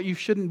first of all, what you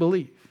shouldn't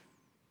believe.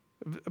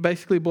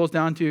 Basically it boils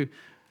down to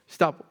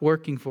stop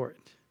working for it.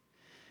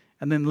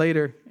 And then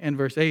later in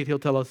verse 8, he'll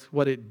tell us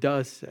what it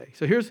does say.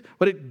 So here's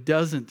what it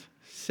doesn't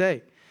say.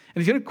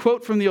 And he's going to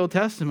quote from the Old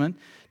Testament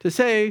to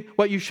say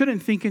what you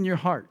shouldn't think in your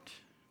heart.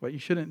 What you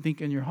shouldn't think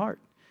in your heart.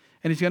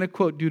 And he's going to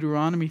quote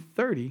Deuteronomy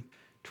 30,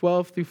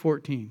 12 through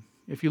 14.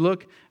 If you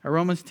look at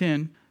Romans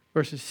 10,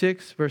 verses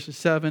 6, verses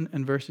 7,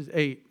 and verses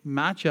 8,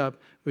 match up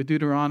with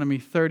Deuteronomy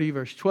 30,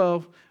 verse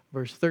 12,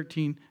 verse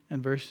 13,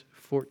 and verse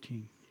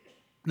 14.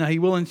 Now he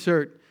will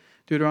insert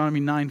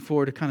Deuteronomy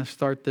 9:4 to kind of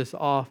start this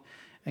off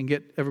and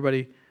get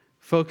everybody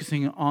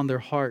focusing on their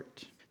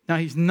heart. Now,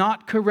 he's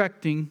not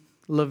correcting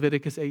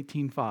Leviticus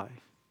 18:5.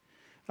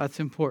 That's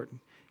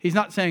important. He's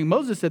not saying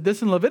Moses said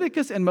this in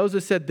Leviticus and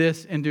Moses said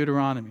this in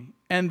Deuteronomy,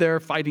 and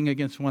they're fighting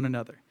against one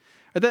another.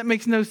 That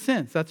makes no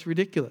sense. That's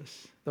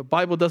ridiculous. The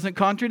Bible doesn't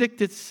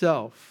contradict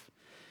itself.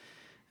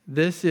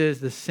 This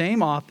is the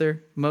same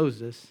author,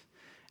 Moses,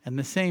 and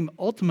the same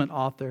ultimate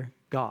author,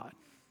 God.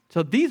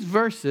 So these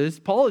verses,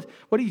 Paul is,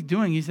 what he's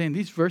doing, he's saying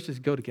these verses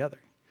go together.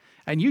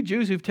 And you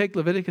Jews who've taken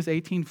Leviticus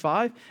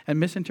 18:5 and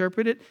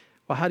misinterpret it,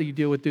 well, how do you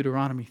deal with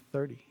Deuteronomy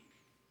 30?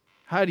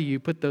 How do you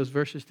put those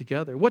verses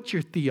together? What's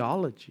your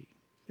theology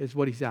is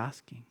what he's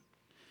asking.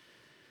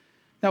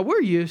 Now,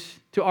 we're used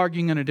to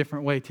arguing in a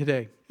different way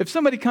today. If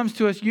somebody comes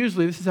to us,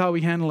 usually this is how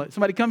we handle it.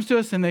 Somebody comes to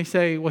us and they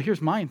say, well,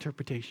 here's my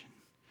interpretation.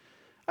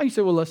 And you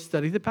say, well, let's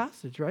study the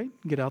passage, right?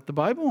 Get out the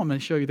Bible. I'm going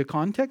to show you the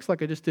context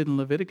like I just did in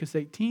Leviticus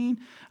 18.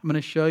 I'm going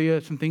to show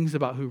you some things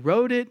about who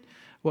wrote it,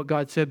 what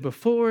God said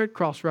before it,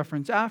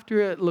 cross-reference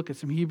after it, look at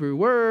some Hebrew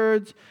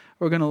words.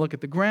 We're going to look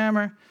at the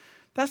grammar.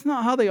 That's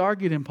not how they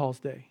argued in Paul's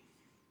day.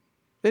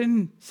 They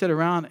didn't sit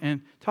around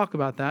and talk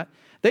about that.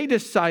 They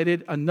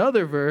decided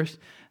another verse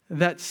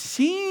that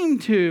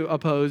seemed to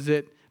oppose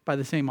it by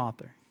the same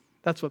author.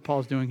 That's what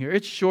Paul's doing here.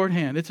 It's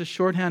shorthand. It's a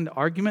shorthand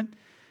argument.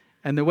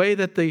 And the way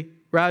that the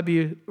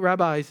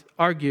rabbis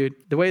argued,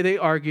 the way they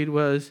argued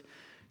was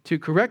to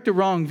correct a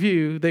wrong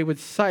view, they would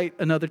cite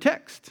another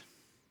text.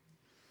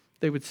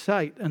 they would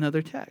cite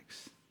another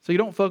text. So you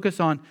don't focus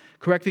on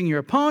correcting your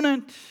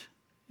opponent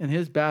and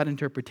his bad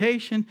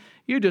interpretation.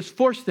 You just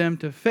force them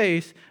to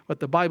face what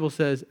the Bible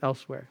says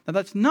elsewhere. Now,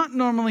 that's not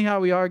normally how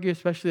we argue,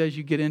 especially as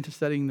you get into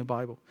studying the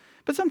Bible.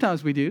 But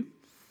sometimes we do.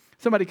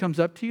 Somebody comes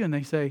up to you and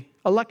they say,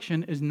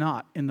 election is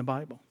not in the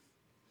Bible.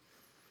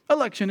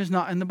 Election is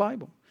not in the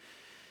Bible.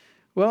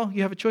 Well,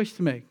 you have a choice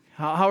to make.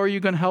 How are you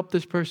going to help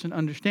this person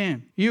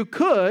understand? You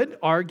could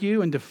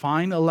argue and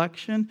define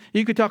election.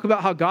 You could talk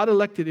about how God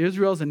elected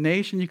Israel as a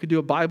nation. You could do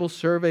a Bible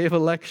survey of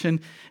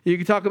election. You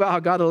could talk about how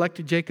God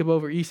elected Jacob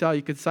over Esau.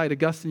 You could cite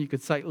Augustine. You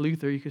could cite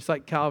Luther. You could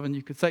cite Calvin.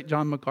 You could cite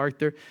John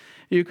MacArthur.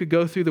 You could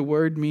go through the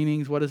word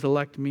meanings. What does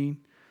elect mean?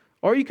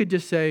 Or you could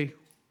just say,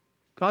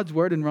 God's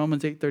word in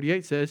Romans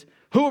 8:38 says,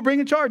 who will bring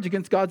a charge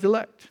against God's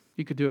elect?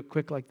 You could do it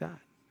quick like that.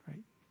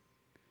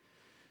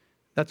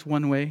 That's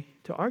one way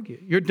to argue.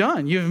 You're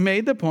done. You've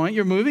made the point.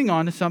 You're moving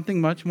on to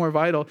something much more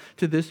vital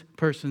to this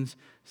person's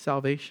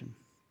salvation.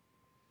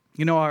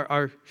 You know,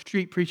 our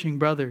street preaching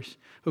brothers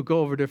who go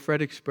over to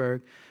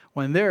Fredericksburg,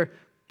 when they're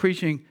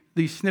preaching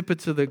these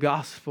snippets of the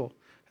gospel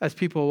as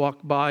people walk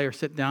by or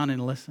sit down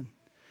and listen,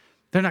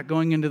 they're not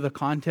going into the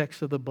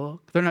context of the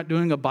book. They're not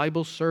doing a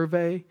Bible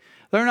survey.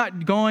 They're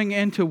not going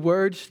into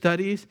word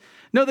studies.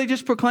 No, they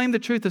just proclaim the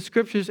truth of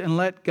Scriptures and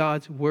let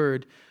God's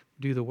word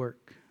do the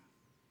work.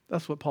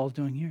 That's what Paul's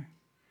doing here.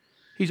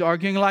 He's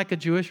arguing like a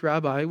Jewish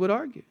rabbi would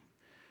argue.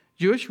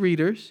 Jewish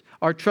readers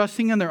are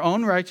trusting in their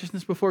own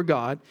righteousness before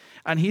God,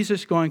 and he's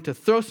just going to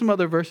throw some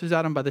other verses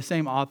at them by the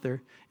same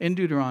author in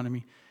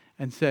Deuteronomy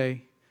and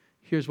say,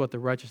 here's what the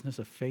righteousness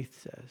of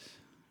faith says.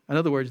 In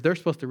other words, they're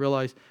supposed to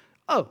realize,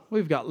 oh,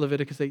 we've got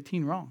Leviticus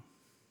 18 wrong.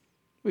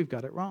 We've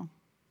got it wrong.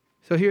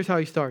 So here's how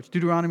he starts.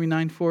 Deuteronomy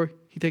 9:4,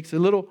 he takes a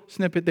little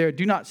snippet there.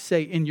 Do not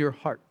say in your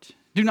heart.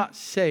 Do not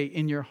say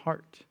in your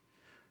heart.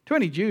 To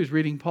any Jews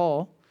reading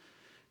Paul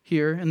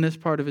here in this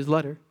part of his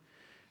letter,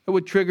 it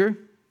would trigger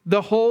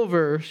the whole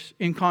verse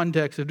in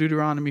context of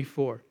Deuteronomy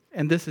 4.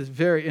 And this is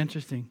very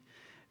interesting.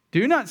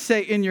 Do not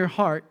say in your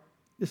heart,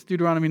 this is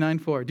Deuteronomy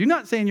 9:4, do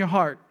not say in your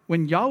heart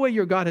when Yahweh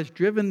your God has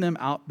driven them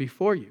out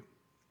before you.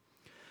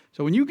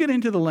 So when you get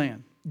into the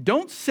land,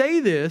 don't say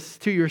this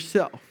to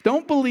yourself.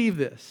 Don't believe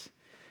this.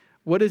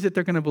 What is it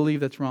they're going to believe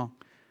that's wrong?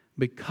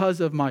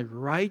 Because of my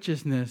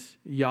righteousness,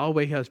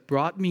 Yahweh has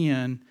brought me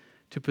in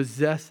to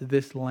possess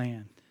this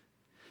land.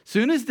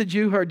 Soon as the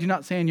Jew heard, do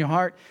not say in your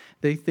heart,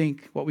 they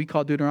think what we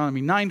call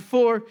Deuteronomy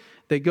 9:4.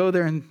 They go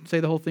there and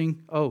say the whole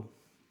thing, oh,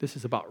 this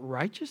is about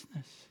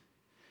righteousness.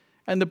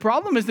 And the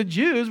problem is the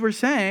Jews were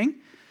saying,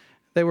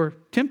 they were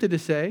tempted to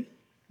say,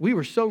 we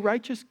were so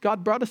righteous,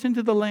 God brought us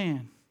into the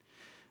land.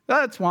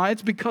 That's why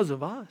it's because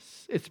of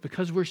us. It's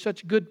because we're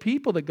such good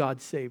people that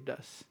God saved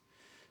us.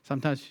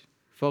 Sometimes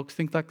folks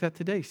think like that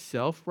today,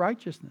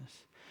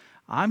 self-righteousness.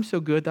 I'm so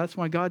good, that's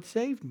why God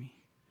saved me.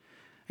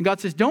 And God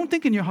says, don't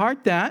think in your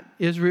heart that,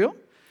 Israel.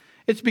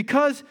 It's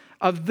because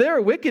of their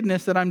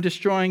wickedness that I'm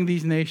destroying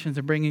these nations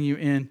and bringing you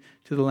in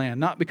to the land.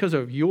 Not because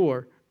of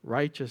your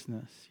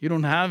righteousness. You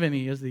don't have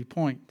any is the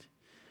point.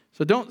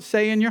 So don't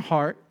say in your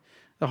heart.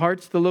 The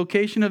heart's the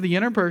location of the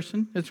inner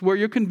person. It's where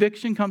your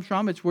conviction comes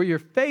from. It's where your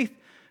faith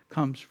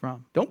comes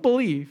from. Don't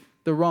believe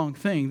the wrong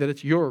thing, that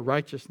it's your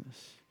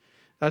righteousness.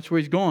 That's where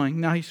he's going.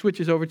 Now he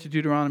switches over to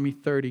Deuteronomy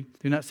 30.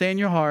 Do not say in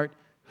your heart,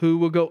 who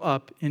will go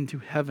up into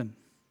heaven?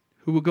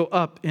 Who will go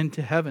up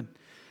into heaven?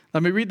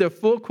 Let me read the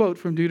full quote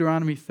from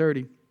Deuteronomy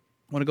 30. I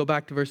want to go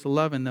back to verse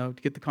 11, though,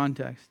 to get the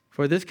context.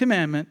 For this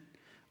commandment,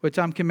 which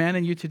I'm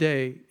commanding you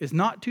today, is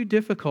not too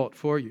difficult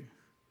for you,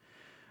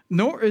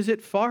 nor is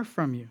it far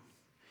from you.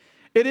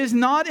 It is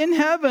not in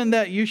heaven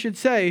that you should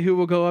say, who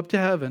will go up to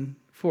heaven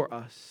for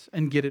us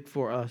and get it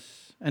for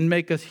us and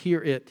make us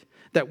hear it,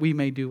 that we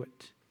may do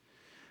it.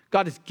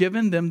 God has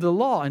given them the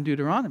law in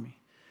Deuteronomy.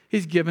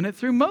 He's given it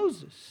through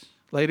Moses.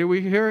 Later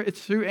we hear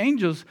it's through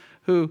angels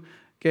who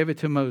gave it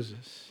to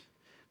Moses.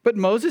 But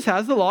Moses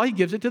has the law. He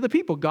gives it to the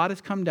people. God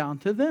has come down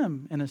to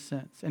them, in a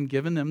sense, and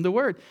given them the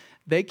word.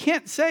 They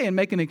can't say and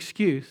make an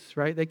excuse,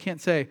 right? They can't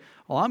say,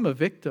 oh, I'm a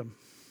victim.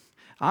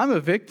 I'm a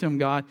victim,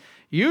 God.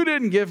 You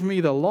didn't give me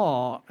the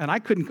law, and I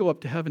couldn't go up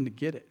to heaven to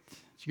get it.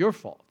 It's your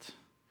fault.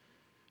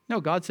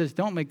 No, God says,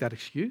 don't make that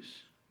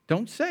excuse.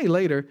 Don't say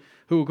later,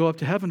 who will go up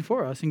to heaven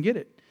for us and get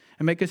it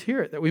and make us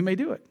hear it, that we may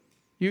do it.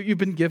 You've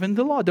been given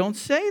the law. Don't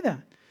say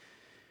that.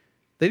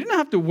 They didn't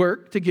have to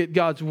work to get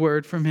God's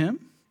word from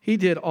him. He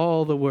did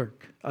all the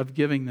work of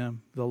giving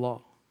them the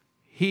law.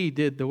 He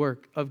did the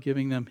work of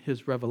giving them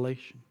his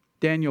revelation.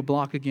 Daniel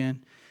Block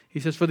again. He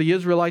says, for the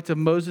Israelites of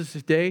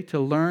Moses' day to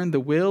learn the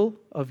will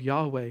of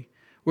Yahweh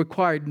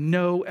required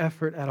no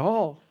effort at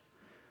all.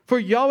 For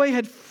Yahweh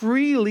had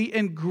freely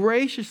and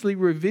graciously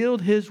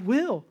revealed his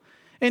will.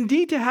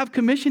 Indeed, to have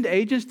commissioned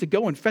agents to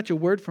go and fetch a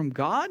word from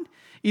God,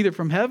 either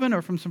from heaven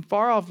or from some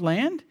far-off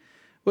land,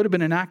 would have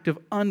been an act of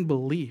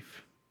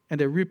unbelief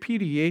and a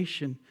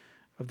repudiation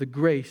of the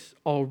grace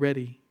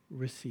already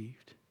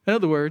received. In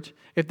other words,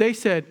 if they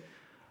said,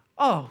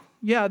 oh,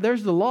 yeah,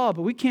 there's the law,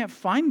 but we can't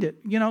find it.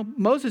 You know,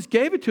 Moses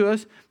gave it to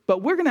us,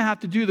 but we're going to have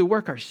to do the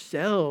work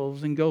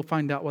ourselves and go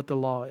find out what the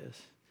law is.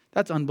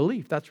 That's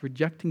unbelief. That's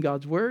rejecting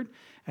God's word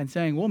and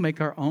saying we'll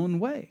make our own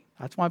way.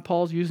 That's why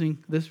Paul's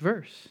using this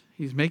verse.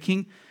 He's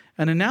making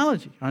an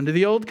analogy. Under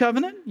the old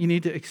covenant, you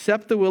need to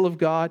accept the will of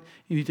God.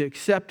 You need to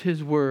accept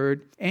his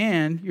word,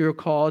 and you're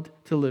called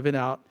to live it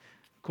out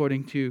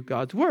according to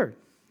God's word.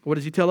 What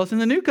does he tell us in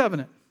the new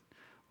covenant?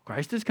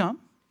 Christ has come.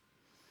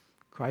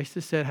 Christ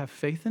has said, have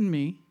faith in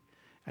me,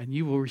 and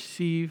you will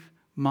receive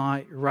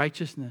my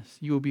righteousness.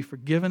 You will be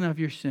forgiven of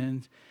your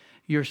sins.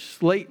 Your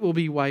slate will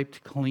be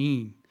wiped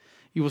clean.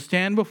 You will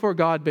stand before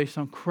God based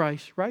on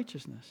Christ's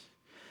righteousness.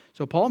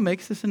 So Paul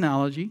makes this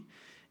analogy.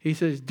 He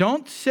says,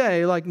 don't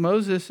say like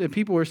Moses and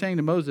people were saying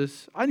to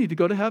Moses, I need to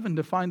go to heaven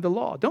to find the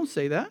law. Don't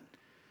say that.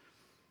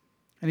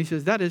 And he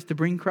says, that is to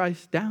bring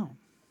Christ down.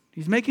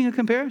 He's making a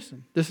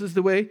comparison. This is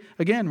the way,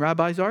 again,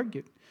 rabbis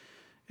argued.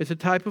 It's a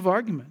type of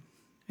argument.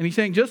 And he's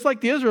saying, just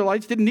like the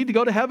Israelites didn't need to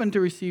go to heaven to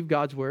receive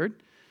God's word,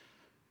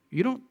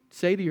 you don't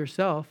say to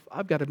yourself,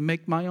 I've got to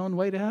make my own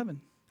way to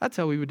heaven. That's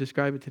how we would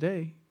describe it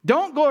today.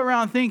 Don't go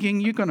around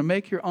thinking you're going to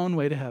make your own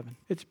way to heaven.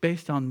 It's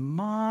based on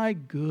my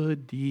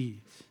good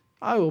deeds.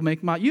 I will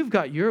make my, you've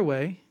got your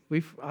way.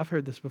 I've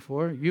heard this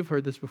before. You've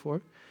heard this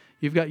before.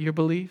 You've got your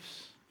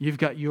beliefs. You've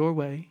got your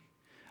way.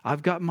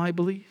 I've got my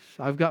beliefs.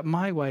 I've got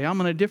my way. I'm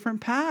on a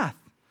different path.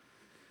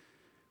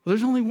 Well,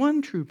 there's only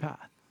one true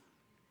path.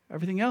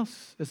 Everything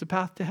else is a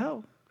path to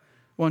hell.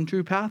 One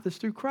true path is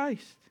through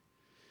Christ.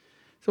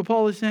 So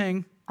Paul is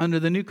saying, under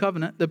the new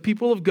covenant, the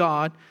people of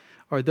God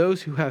are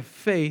those who have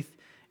faith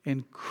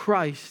in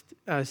Christ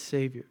as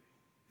Savior.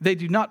 They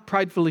do not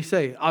pridefully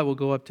say, I will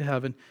go up to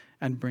heaven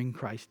and bring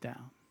Christ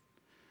down.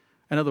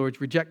 In other words,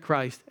 reject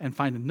Christ and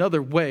find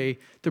another way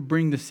to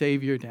bring the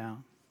Savior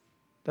down.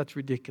 That's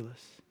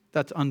ridiculous.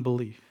 That's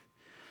unbelief.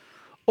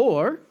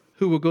 Or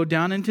who will go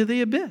down into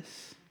the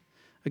abyss.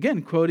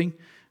 Again, quoting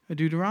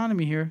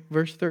Deuteronomy here,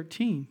 verse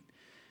 13.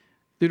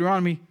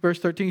 Deuteronomy, verse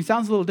 13,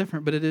 sounds a little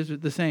different, but it is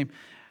the same.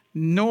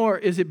 Nor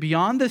is it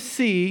beyond the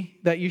sea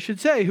that you should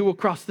say, who will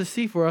cross the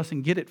sea for us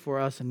and get it for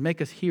us and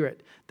make us hear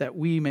it, that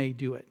we may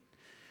do it.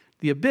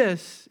 The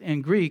abyss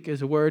in Greek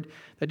is a word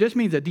that just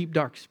means a deep,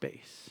 dark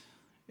space.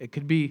 It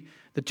could be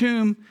the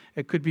tomb.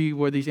 It could be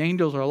where these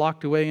angels are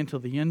locked away until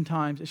the end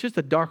times. It's just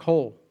a dark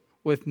hole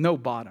with no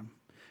bottom.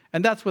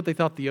 And that's what they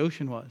thought the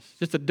ocean was.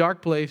 Just a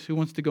dark place. Who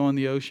wants to go in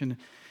the ocean?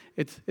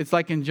 It's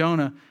like in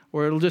Jonah,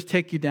 where it'll just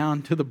take you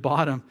down to the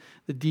bottom,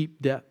 the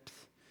deep depths.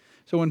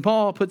 So when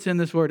Paul puts in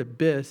this word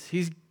abyss,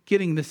 he's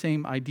getting the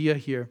same idea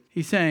here.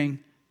 He's saying,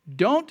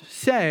 don't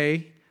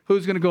say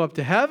who's going to go up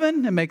to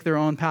heaven and make their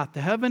own path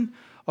to heaven,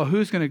 or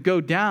who's going to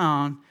go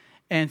down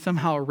and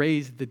somehow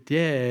raise the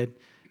dead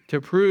to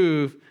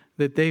prove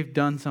that they've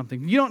done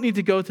something. You don't need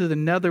to go to the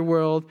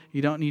netherworld.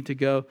 You don't need to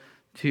go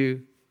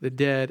to the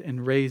dead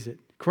and raise it.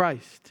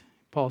 Christ,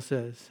 Paul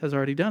says, has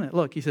already done it.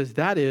 Look, he says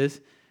that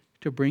is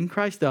to bring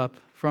Christ up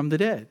from the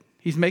dead.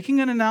 He's making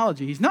an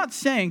analogy. He's not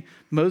saying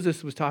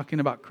Moses was talking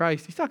about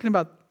Christ. He's talking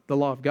about the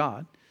law of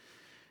God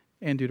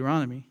and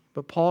Deuteronomy.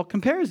 But Paul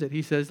compares it.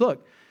 He says,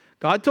 look,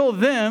 God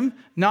told them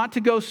not to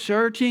go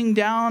searching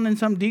down in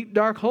some deep,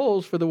 dark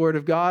holes for the word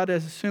of God,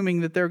 as assuming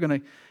that they're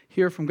going to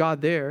hear from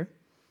God there.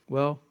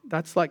 Well,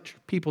 that's like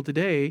people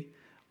today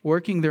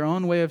working their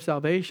own way of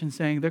salvation,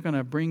 saying they're going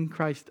to bring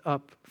Christ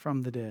up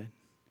from the dead.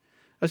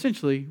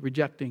 Essentially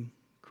rejecting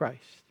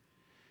Christ.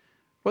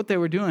 What they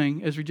were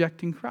doing is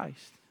rejecting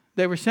Christ.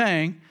 They were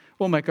saying,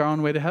 we'll make our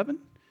own way to heaven.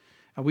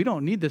 And we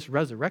don't need this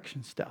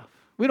resurrection stuff.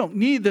 We don't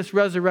need this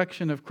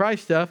resurrection of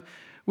Christ stuff.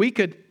 We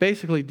could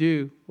basically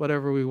do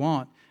whatever we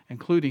want,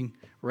 including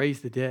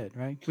raise the dead,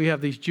 right? We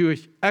have these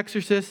Jewish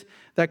exorcists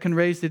that can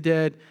raise the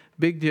dead.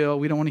 Big deal.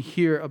 We don't want to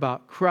hear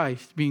about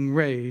Christ being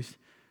raised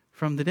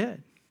from the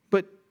dead.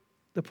 But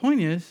the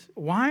point is,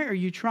 why are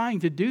you trying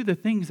to do the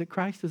things that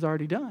Christ has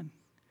already done?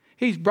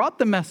 He's brought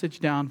the message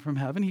down from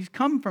heaven. He's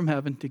come from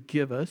heaven to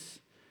give us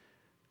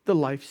the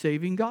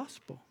life-saving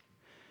gospel.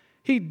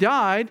 He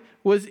died,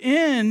 was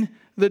in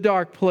the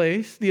dark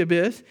place, the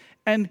abyss,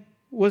 and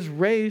was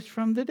raised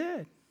from the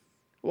dead.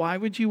 Why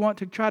would you want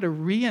to try to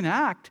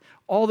reenact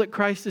all that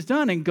Christ has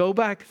done and go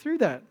back through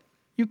that?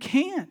 You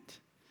can't.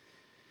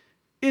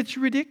 It's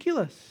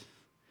ridiculous.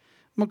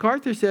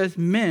 MacArthur says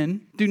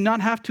men do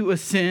not have to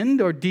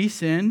ascend or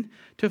descend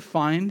to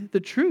find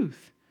the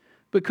truth,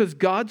 because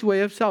God's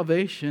way of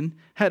salvation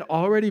had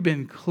already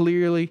been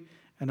clearly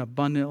and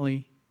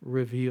abundantly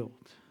revealed.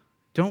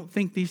 Don't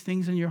think these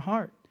things in your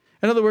heart.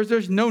 In other words,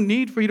 there's no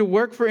need for you to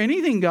work for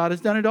anything. God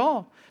has done it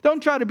all.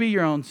 Don't try to be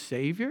your own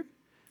Savior.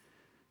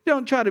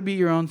 Don't try to be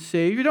your own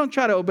Savior. Don't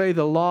try to obey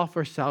the law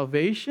for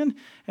salvation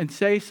and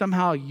say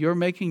somehow you're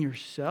making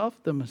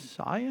yourself the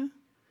Messiah.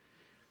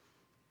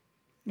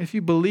 If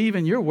you believe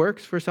in your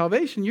works for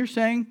salvation, you're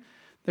saying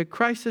that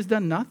Christ has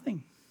done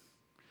nothing.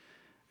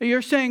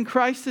 You're saying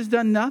Christ has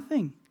done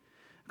nothing,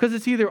 because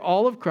it's either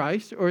all of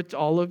Christ or it's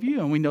all of you.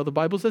 And we know the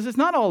Bible says it's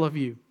not all of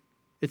you.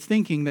 It's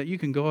thinking that you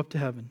can go up to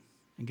heaven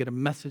and get a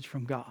message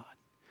from God.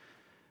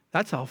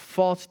 That's how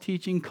false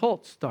teaching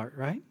cults start,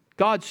 right?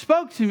 God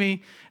spoke to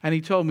me and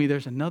he told me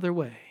there's another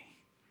way.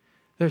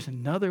 There's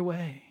another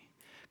way.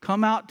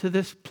 come out to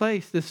this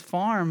place, this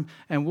farm,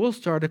 and we'll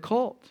start a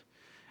cult.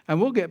 And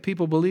we'll get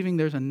people believing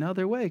there's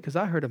another way because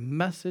I heard a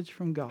message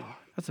from God.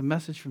 That's a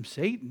message from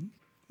Satan,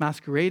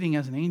 masquerading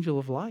as an angel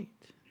of light.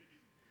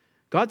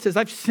 God says,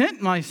 I've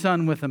sent my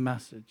son with a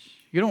message.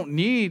 You don't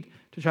need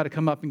to try to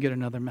come up and get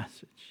another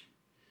message.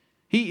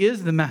 He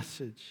is the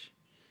message.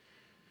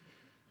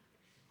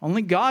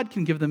 Only God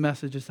can give the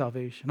message of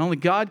salvation. Only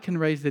God can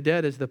raise the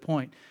dead is the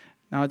point.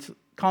 Now, it's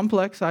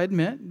complex, I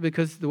admit,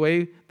 because the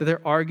way that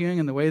they're arguing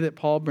and the way that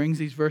Paul brings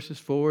these verses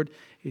forward,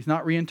 he's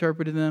not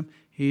reinterpreting them.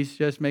 He's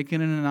just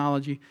making an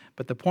analogy.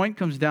 But the point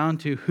comes down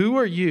to, who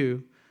are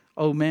you,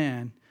 oh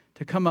man,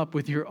 to come up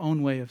with your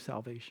own way of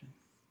salvation?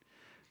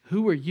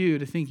 Who are you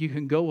to think you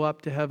can go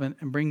up to heaven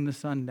and bring the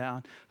sun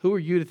down? Who are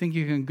you to think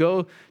you can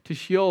go to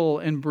Sheol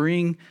and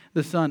bring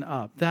the sun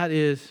up? That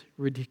is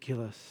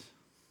ridiculous.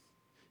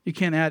 You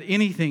can't add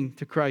anything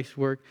to Christ's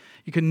work.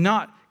 You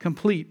cannot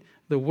complete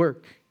the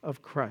work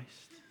of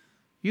Christ.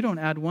 You don't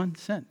add 1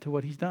 cent to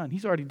what he's done.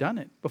 He's already done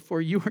it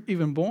before you were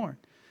even born.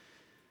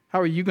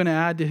 How are you going to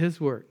add to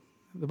his work?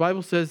 The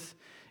Bible says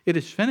it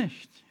is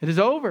finished. It is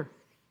over.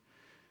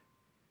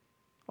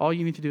 All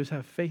you need to do is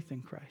have faith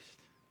in Christ.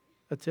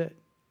 That's it.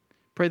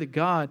 Pray that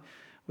God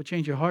will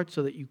change your heart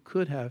so that you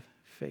could have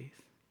faith.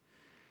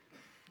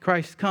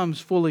 Christ comes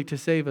fully to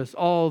save us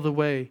all the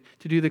way,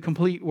 to do the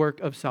complete work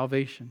of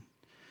salvation.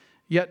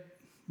 Yet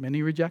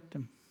many reject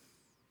him.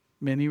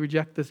 Many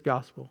reject this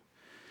gospel.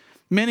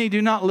 Many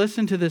do not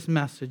listen to this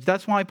message.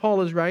 That's why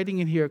Paul is writing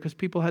it here, because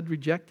people had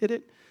rejected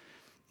it.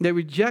 They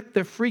reject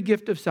the free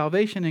gift of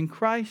salvation in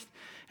Christ,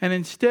 and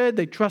instead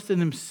they trust in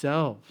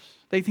themselves.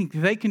 They think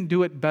they can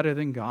do it better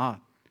than God.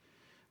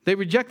 They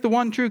reject the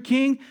one true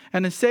King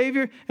and a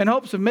Savior in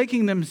hopes of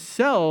making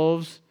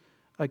themselves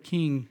a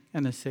king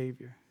and a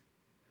Savior.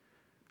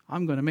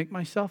 I'm going to make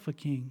myself a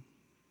king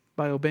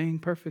by obeying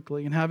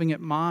perfectly and having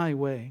it my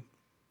way.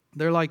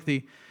 They're like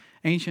the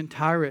ancient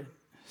tyrant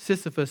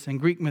Sisyphus in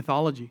Greek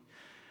mythology,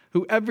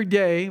 who every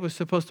day was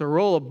supposed to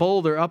roll a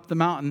boulder up the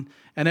mountain,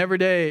 and every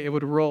day it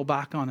would roll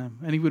back on him.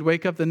 And he would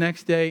wake up the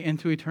next day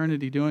into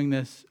eternity doing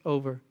this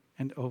over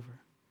and over.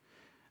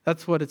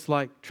 That's what it's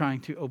like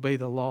trying to obey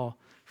the law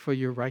for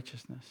your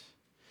righteousness.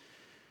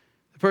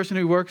 The person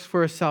who works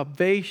for a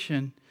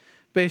salvation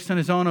based on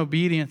his own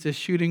obedience is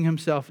shooting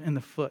himself in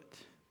the foot,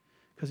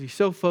 because he's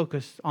so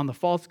focused on the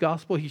false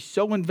gospel. He's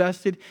so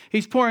invested.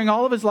 He's pouring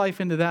all of his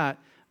life into that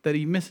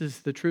he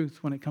misses the truth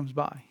when it comes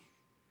by.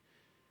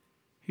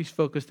 He's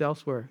focused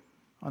elsewhere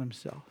on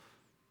himself.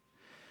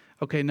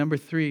 Okay, number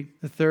 3,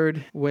 the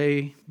third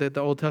way that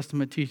the Old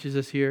Testament teaches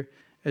us here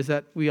is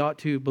that we ought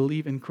to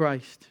believe in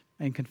Christ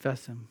and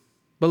confess him.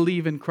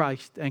 Believe in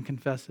Christ and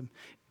confess him.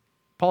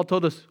 Paul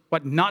told us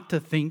what not to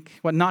think,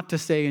 what not to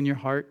say in your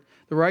heart.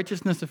 The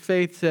righteousness of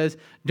faith says,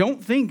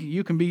 don't think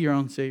you can be your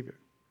own Savior.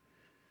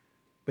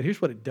 But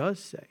here's what it does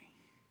say.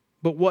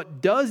 But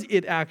what does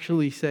it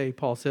actually say,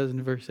 Paul says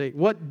in verse 8?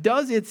 What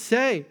does it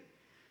say?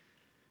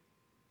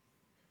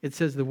 It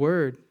says the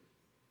word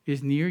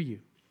is near you.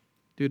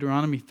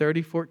 Deuteronomy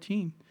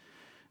 30:14.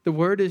 The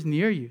word is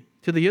near you.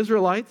 To the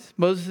Israelites,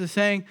 Moses is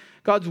saying,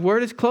 God's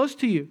word is close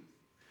to you.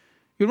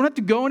 You don't have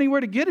to go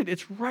anywhere to get it.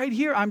 It's right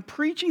here. I'm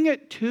preaching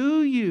it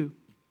to you,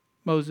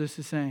 Moses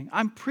is saying.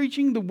 I'm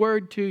preaching the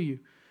word to you.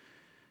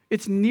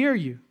 It's near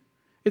you.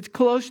 It's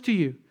close to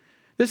you.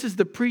 This is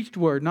the preached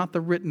word, not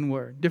the written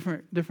word.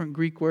 Different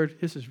Greek word.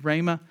 This is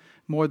rhema,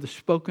 more the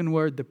spoken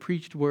word, the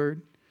preached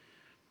word.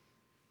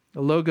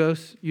 The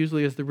logos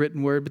usually is the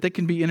written word, but they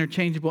can be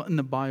interchangeable in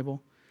the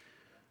Bible.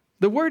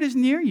 The word is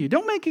near you.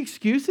 Don't make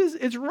excuses.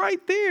 It's right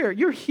there.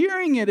 You're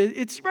hearing it.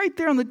 It's right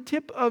there on the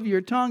tip of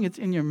your tongue. It's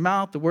in your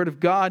mouth. The word of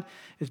God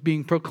is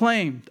being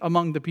proclaimed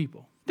among the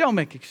people. Don't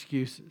make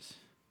excuses.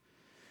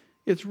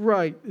 It's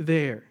right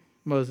there,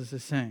 Moses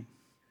is saying.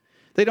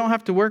 They don't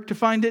have to work to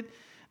find it.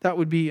 That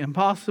would be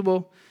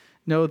impossible.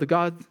 No,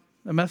 the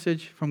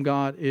message from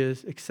God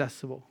is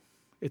accessible.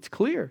 It's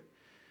clear.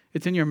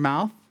 It's in your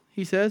mouth,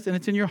 he says, and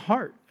it's in your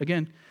heart.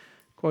 Again,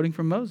 quoting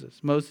from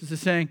Moses. Moses is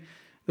saying,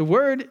 the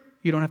word,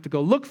 you don't have to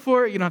go look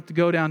for it. You don't have to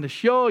go down to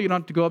Sheol. You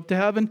don't have to go up to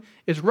heaven.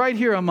 It's right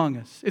here among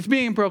us. It's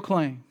being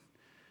proclaimed.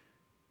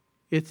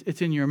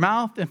 It's in your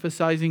mouth,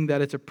 emphasizing that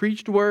it's a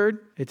preached word.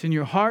 It's in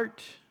your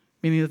heart,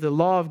 meaning that the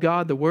law of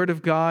God, the word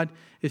of God,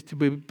 is to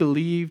be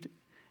believed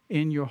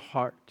in your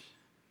heart.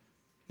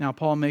 Now,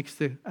 Paul makes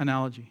the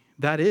analogy.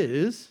 That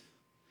is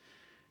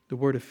the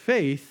word of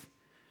faith,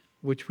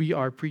 which we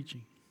are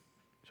preaching.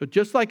 So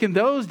just like in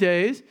those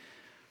days,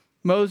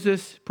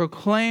 Moses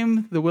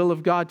proclaimed the will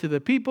of God to the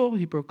people.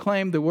 He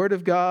proclaimed the word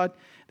of God.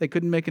 They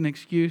couldn't make an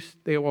excuse.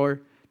 They were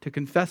to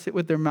confess it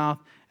with their mouth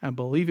and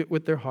believe it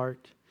with their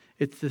heart.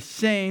 It's the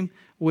same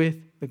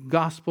with the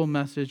gospel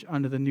message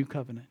under the new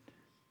covenant.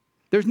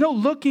 There's no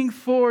looking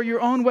for your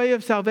own way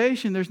of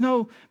salvation. There's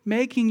no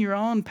making your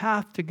own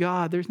path to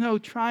God. There's no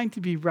trying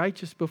to be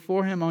righteous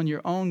before him on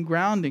your own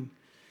grounding.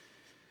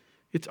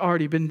 It's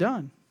already been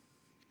done.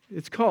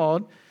 It's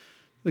called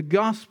the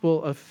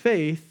gospel of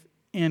faith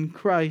in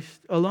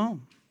Christ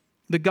alone.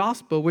 The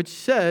gospel, which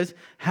says,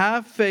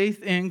 have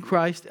faith in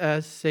Christ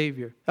as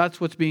Savior.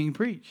 That's what's being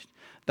preached.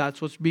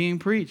 That's what's being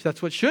preached.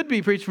 That's what should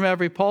be preached from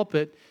every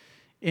pulpit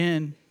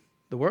in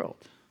the world.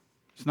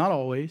 It's not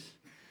always.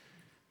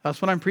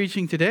 That's what I'm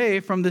preaching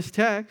today from this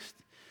text.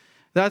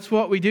 That's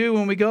what we do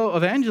when we go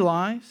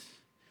evangelize.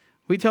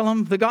 We tell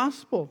them the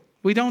gospel.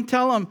 We don't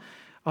tell them,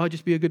 oh,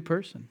 just be a good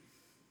person.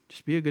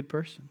 Just be a good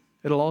person.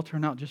 It'll all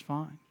turn out just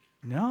fine.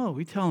 No,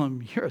 we tell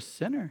them, you're a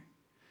sinner.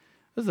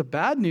 This is the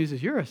bad news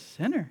is you're a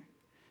sinner.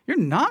 You're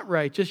not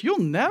righteous. You'll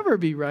never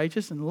be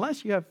righteous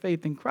unless you have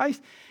faith in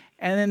Christ.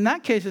 And in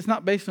that case, it's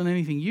not based on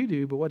anything you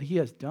do, but what he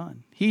has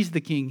done. He's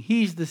the king.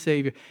 He's the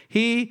Savior.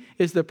 He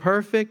is the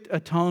perfect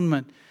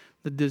atonement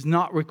that does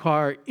not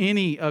require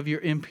any of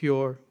your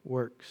impure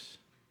works.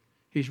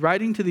 He's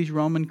writing to these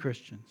Roman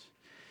Christians.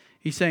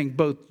 He's saying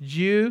both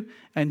Jew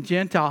and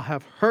Gentile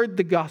have heard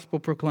the gospel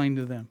proclaimed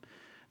to them.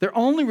 Their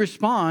only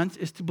response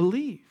is to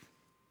believe.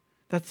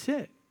 That's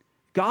it.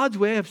 God's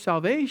way of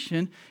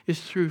salvation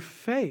is through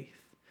faith.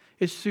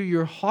 It's through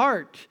your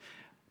heart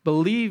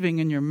believing,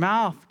 in your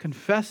mouth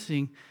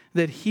confessing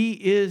that he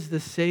is the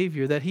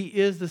Savior, that he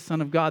is the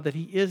Son of God, that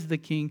he is the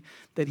King,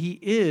 that he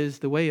is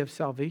the way of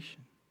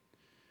salvation.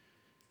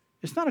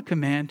 It's not a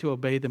command to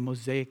obey the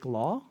Mosaic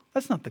law.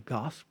 That's not the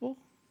gospel.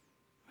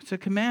 It's a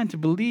command to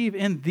believe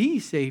in the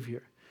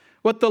Savior.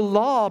 What the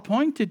law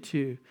pointed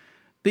to,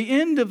 the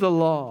end of the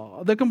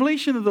law, the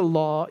completion of the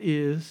law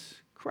is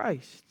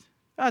Christ.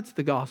 That's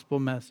the gospel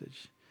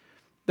message.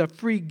 The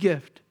free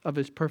gift of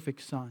his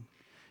perfect Son.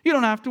 You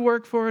don't have to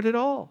work for it at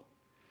all.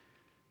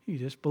 You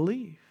just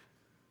believe.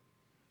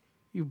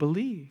 You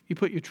believe. You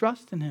put your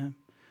trust in him.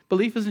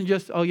 Belief isn't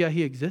just, oh yeah,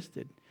 he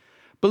existed.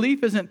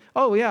 Belief isn't,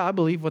 oh yeah, I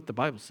believe what the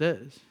Bible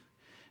says.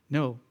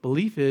 No,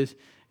 belief is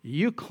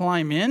you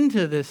climb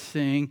into this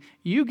thing,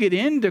 you get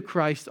into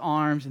Christ's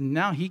arms, and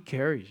now he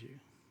carries you.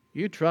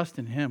 You trust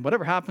in him.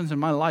 Whatever happens in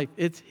my life,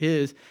 it's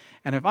his.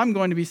 And if I'm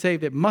going to be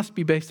saved, it must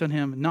be based on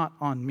him, not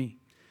on me.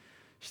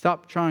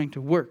 Stop trying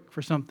to work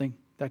for something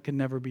that can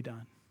never be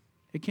done.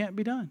 It can't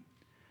be done.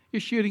 You're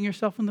shooting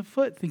yourself in the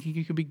foot thinking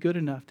you could be good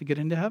enough to get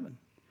into heaven.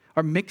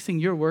 Or mixing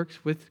your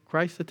works with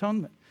Christ's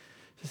atonement.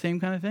 It's the same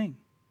kind of thing.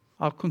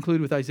 I'll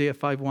conclude with Isaiah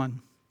 5:1.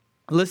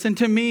 Listen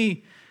to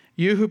me,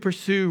 you who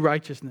pursue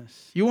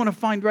righteousness. You want to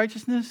find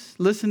righteousness?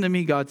 Listen to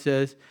me, God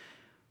says,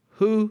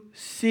 who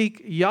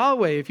seek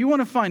Yahweh. If you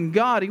want to find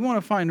God, you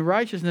want to find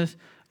righteousness,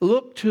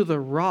 look to the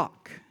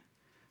rock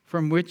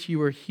from which you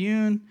were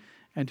hewn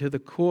and to the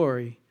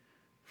quarry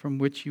from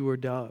which you were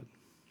dug.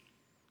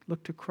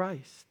 Look to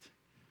Christ.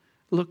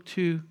 Look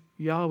to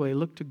Yahweh.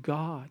 Look to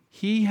God.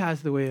 He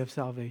has the way of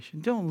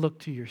salvation. Don't look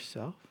to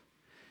yourself.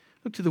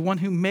 Look to the one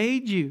who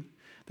made you,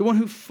 the one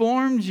who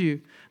formed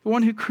you, the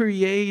one who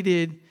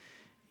created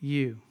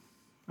you.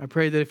 I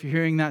pray that if you're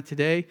hearing that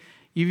today,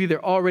 you've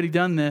either already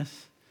done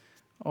this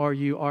or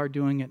you are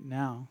doing it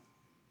now,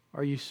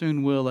 or you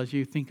soon will as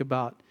you think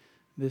about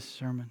this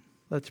sermon.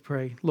 Let's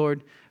pray.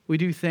 Lord, we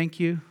do thank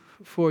you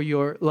for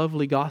your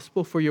lovely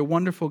gospel, for your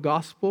wonderful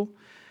gospel,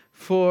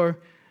 for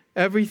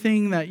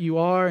everything that you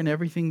are and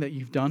everything that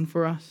you've done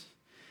for us.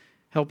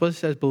 Help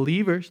us as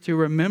believers to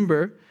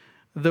remember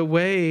the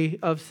way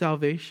of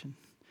salvation.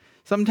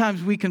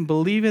 Sometimes we can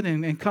believe it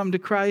and come to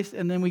Christ,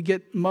 and then we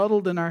get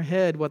muddled in our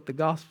head what the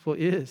gospel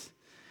is.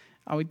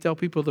 And we tell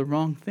people the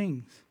wrong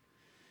things.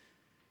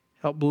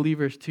 Help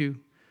believers to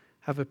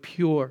have a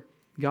pure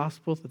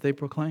gospel that they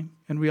proclaim.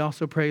 And we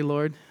also pray,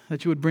 Lord,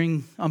 that you would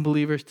bring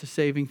unbelievers to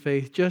saving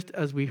faith, just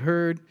as we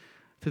heard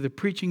through the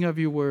preaching of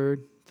your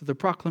word, through the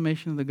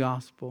proclamation of the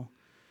gospel,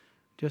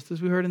 just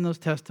as we heard in those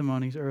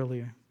testimonies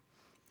earlier.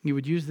 You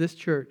would use this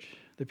church,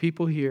 the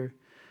people here,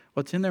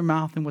 what's in their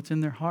mouth and what's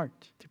in their heart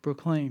to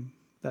proclaim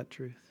that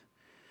truth.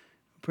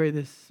 We pray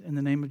this in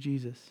the name of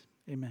Jesus.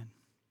 Amen.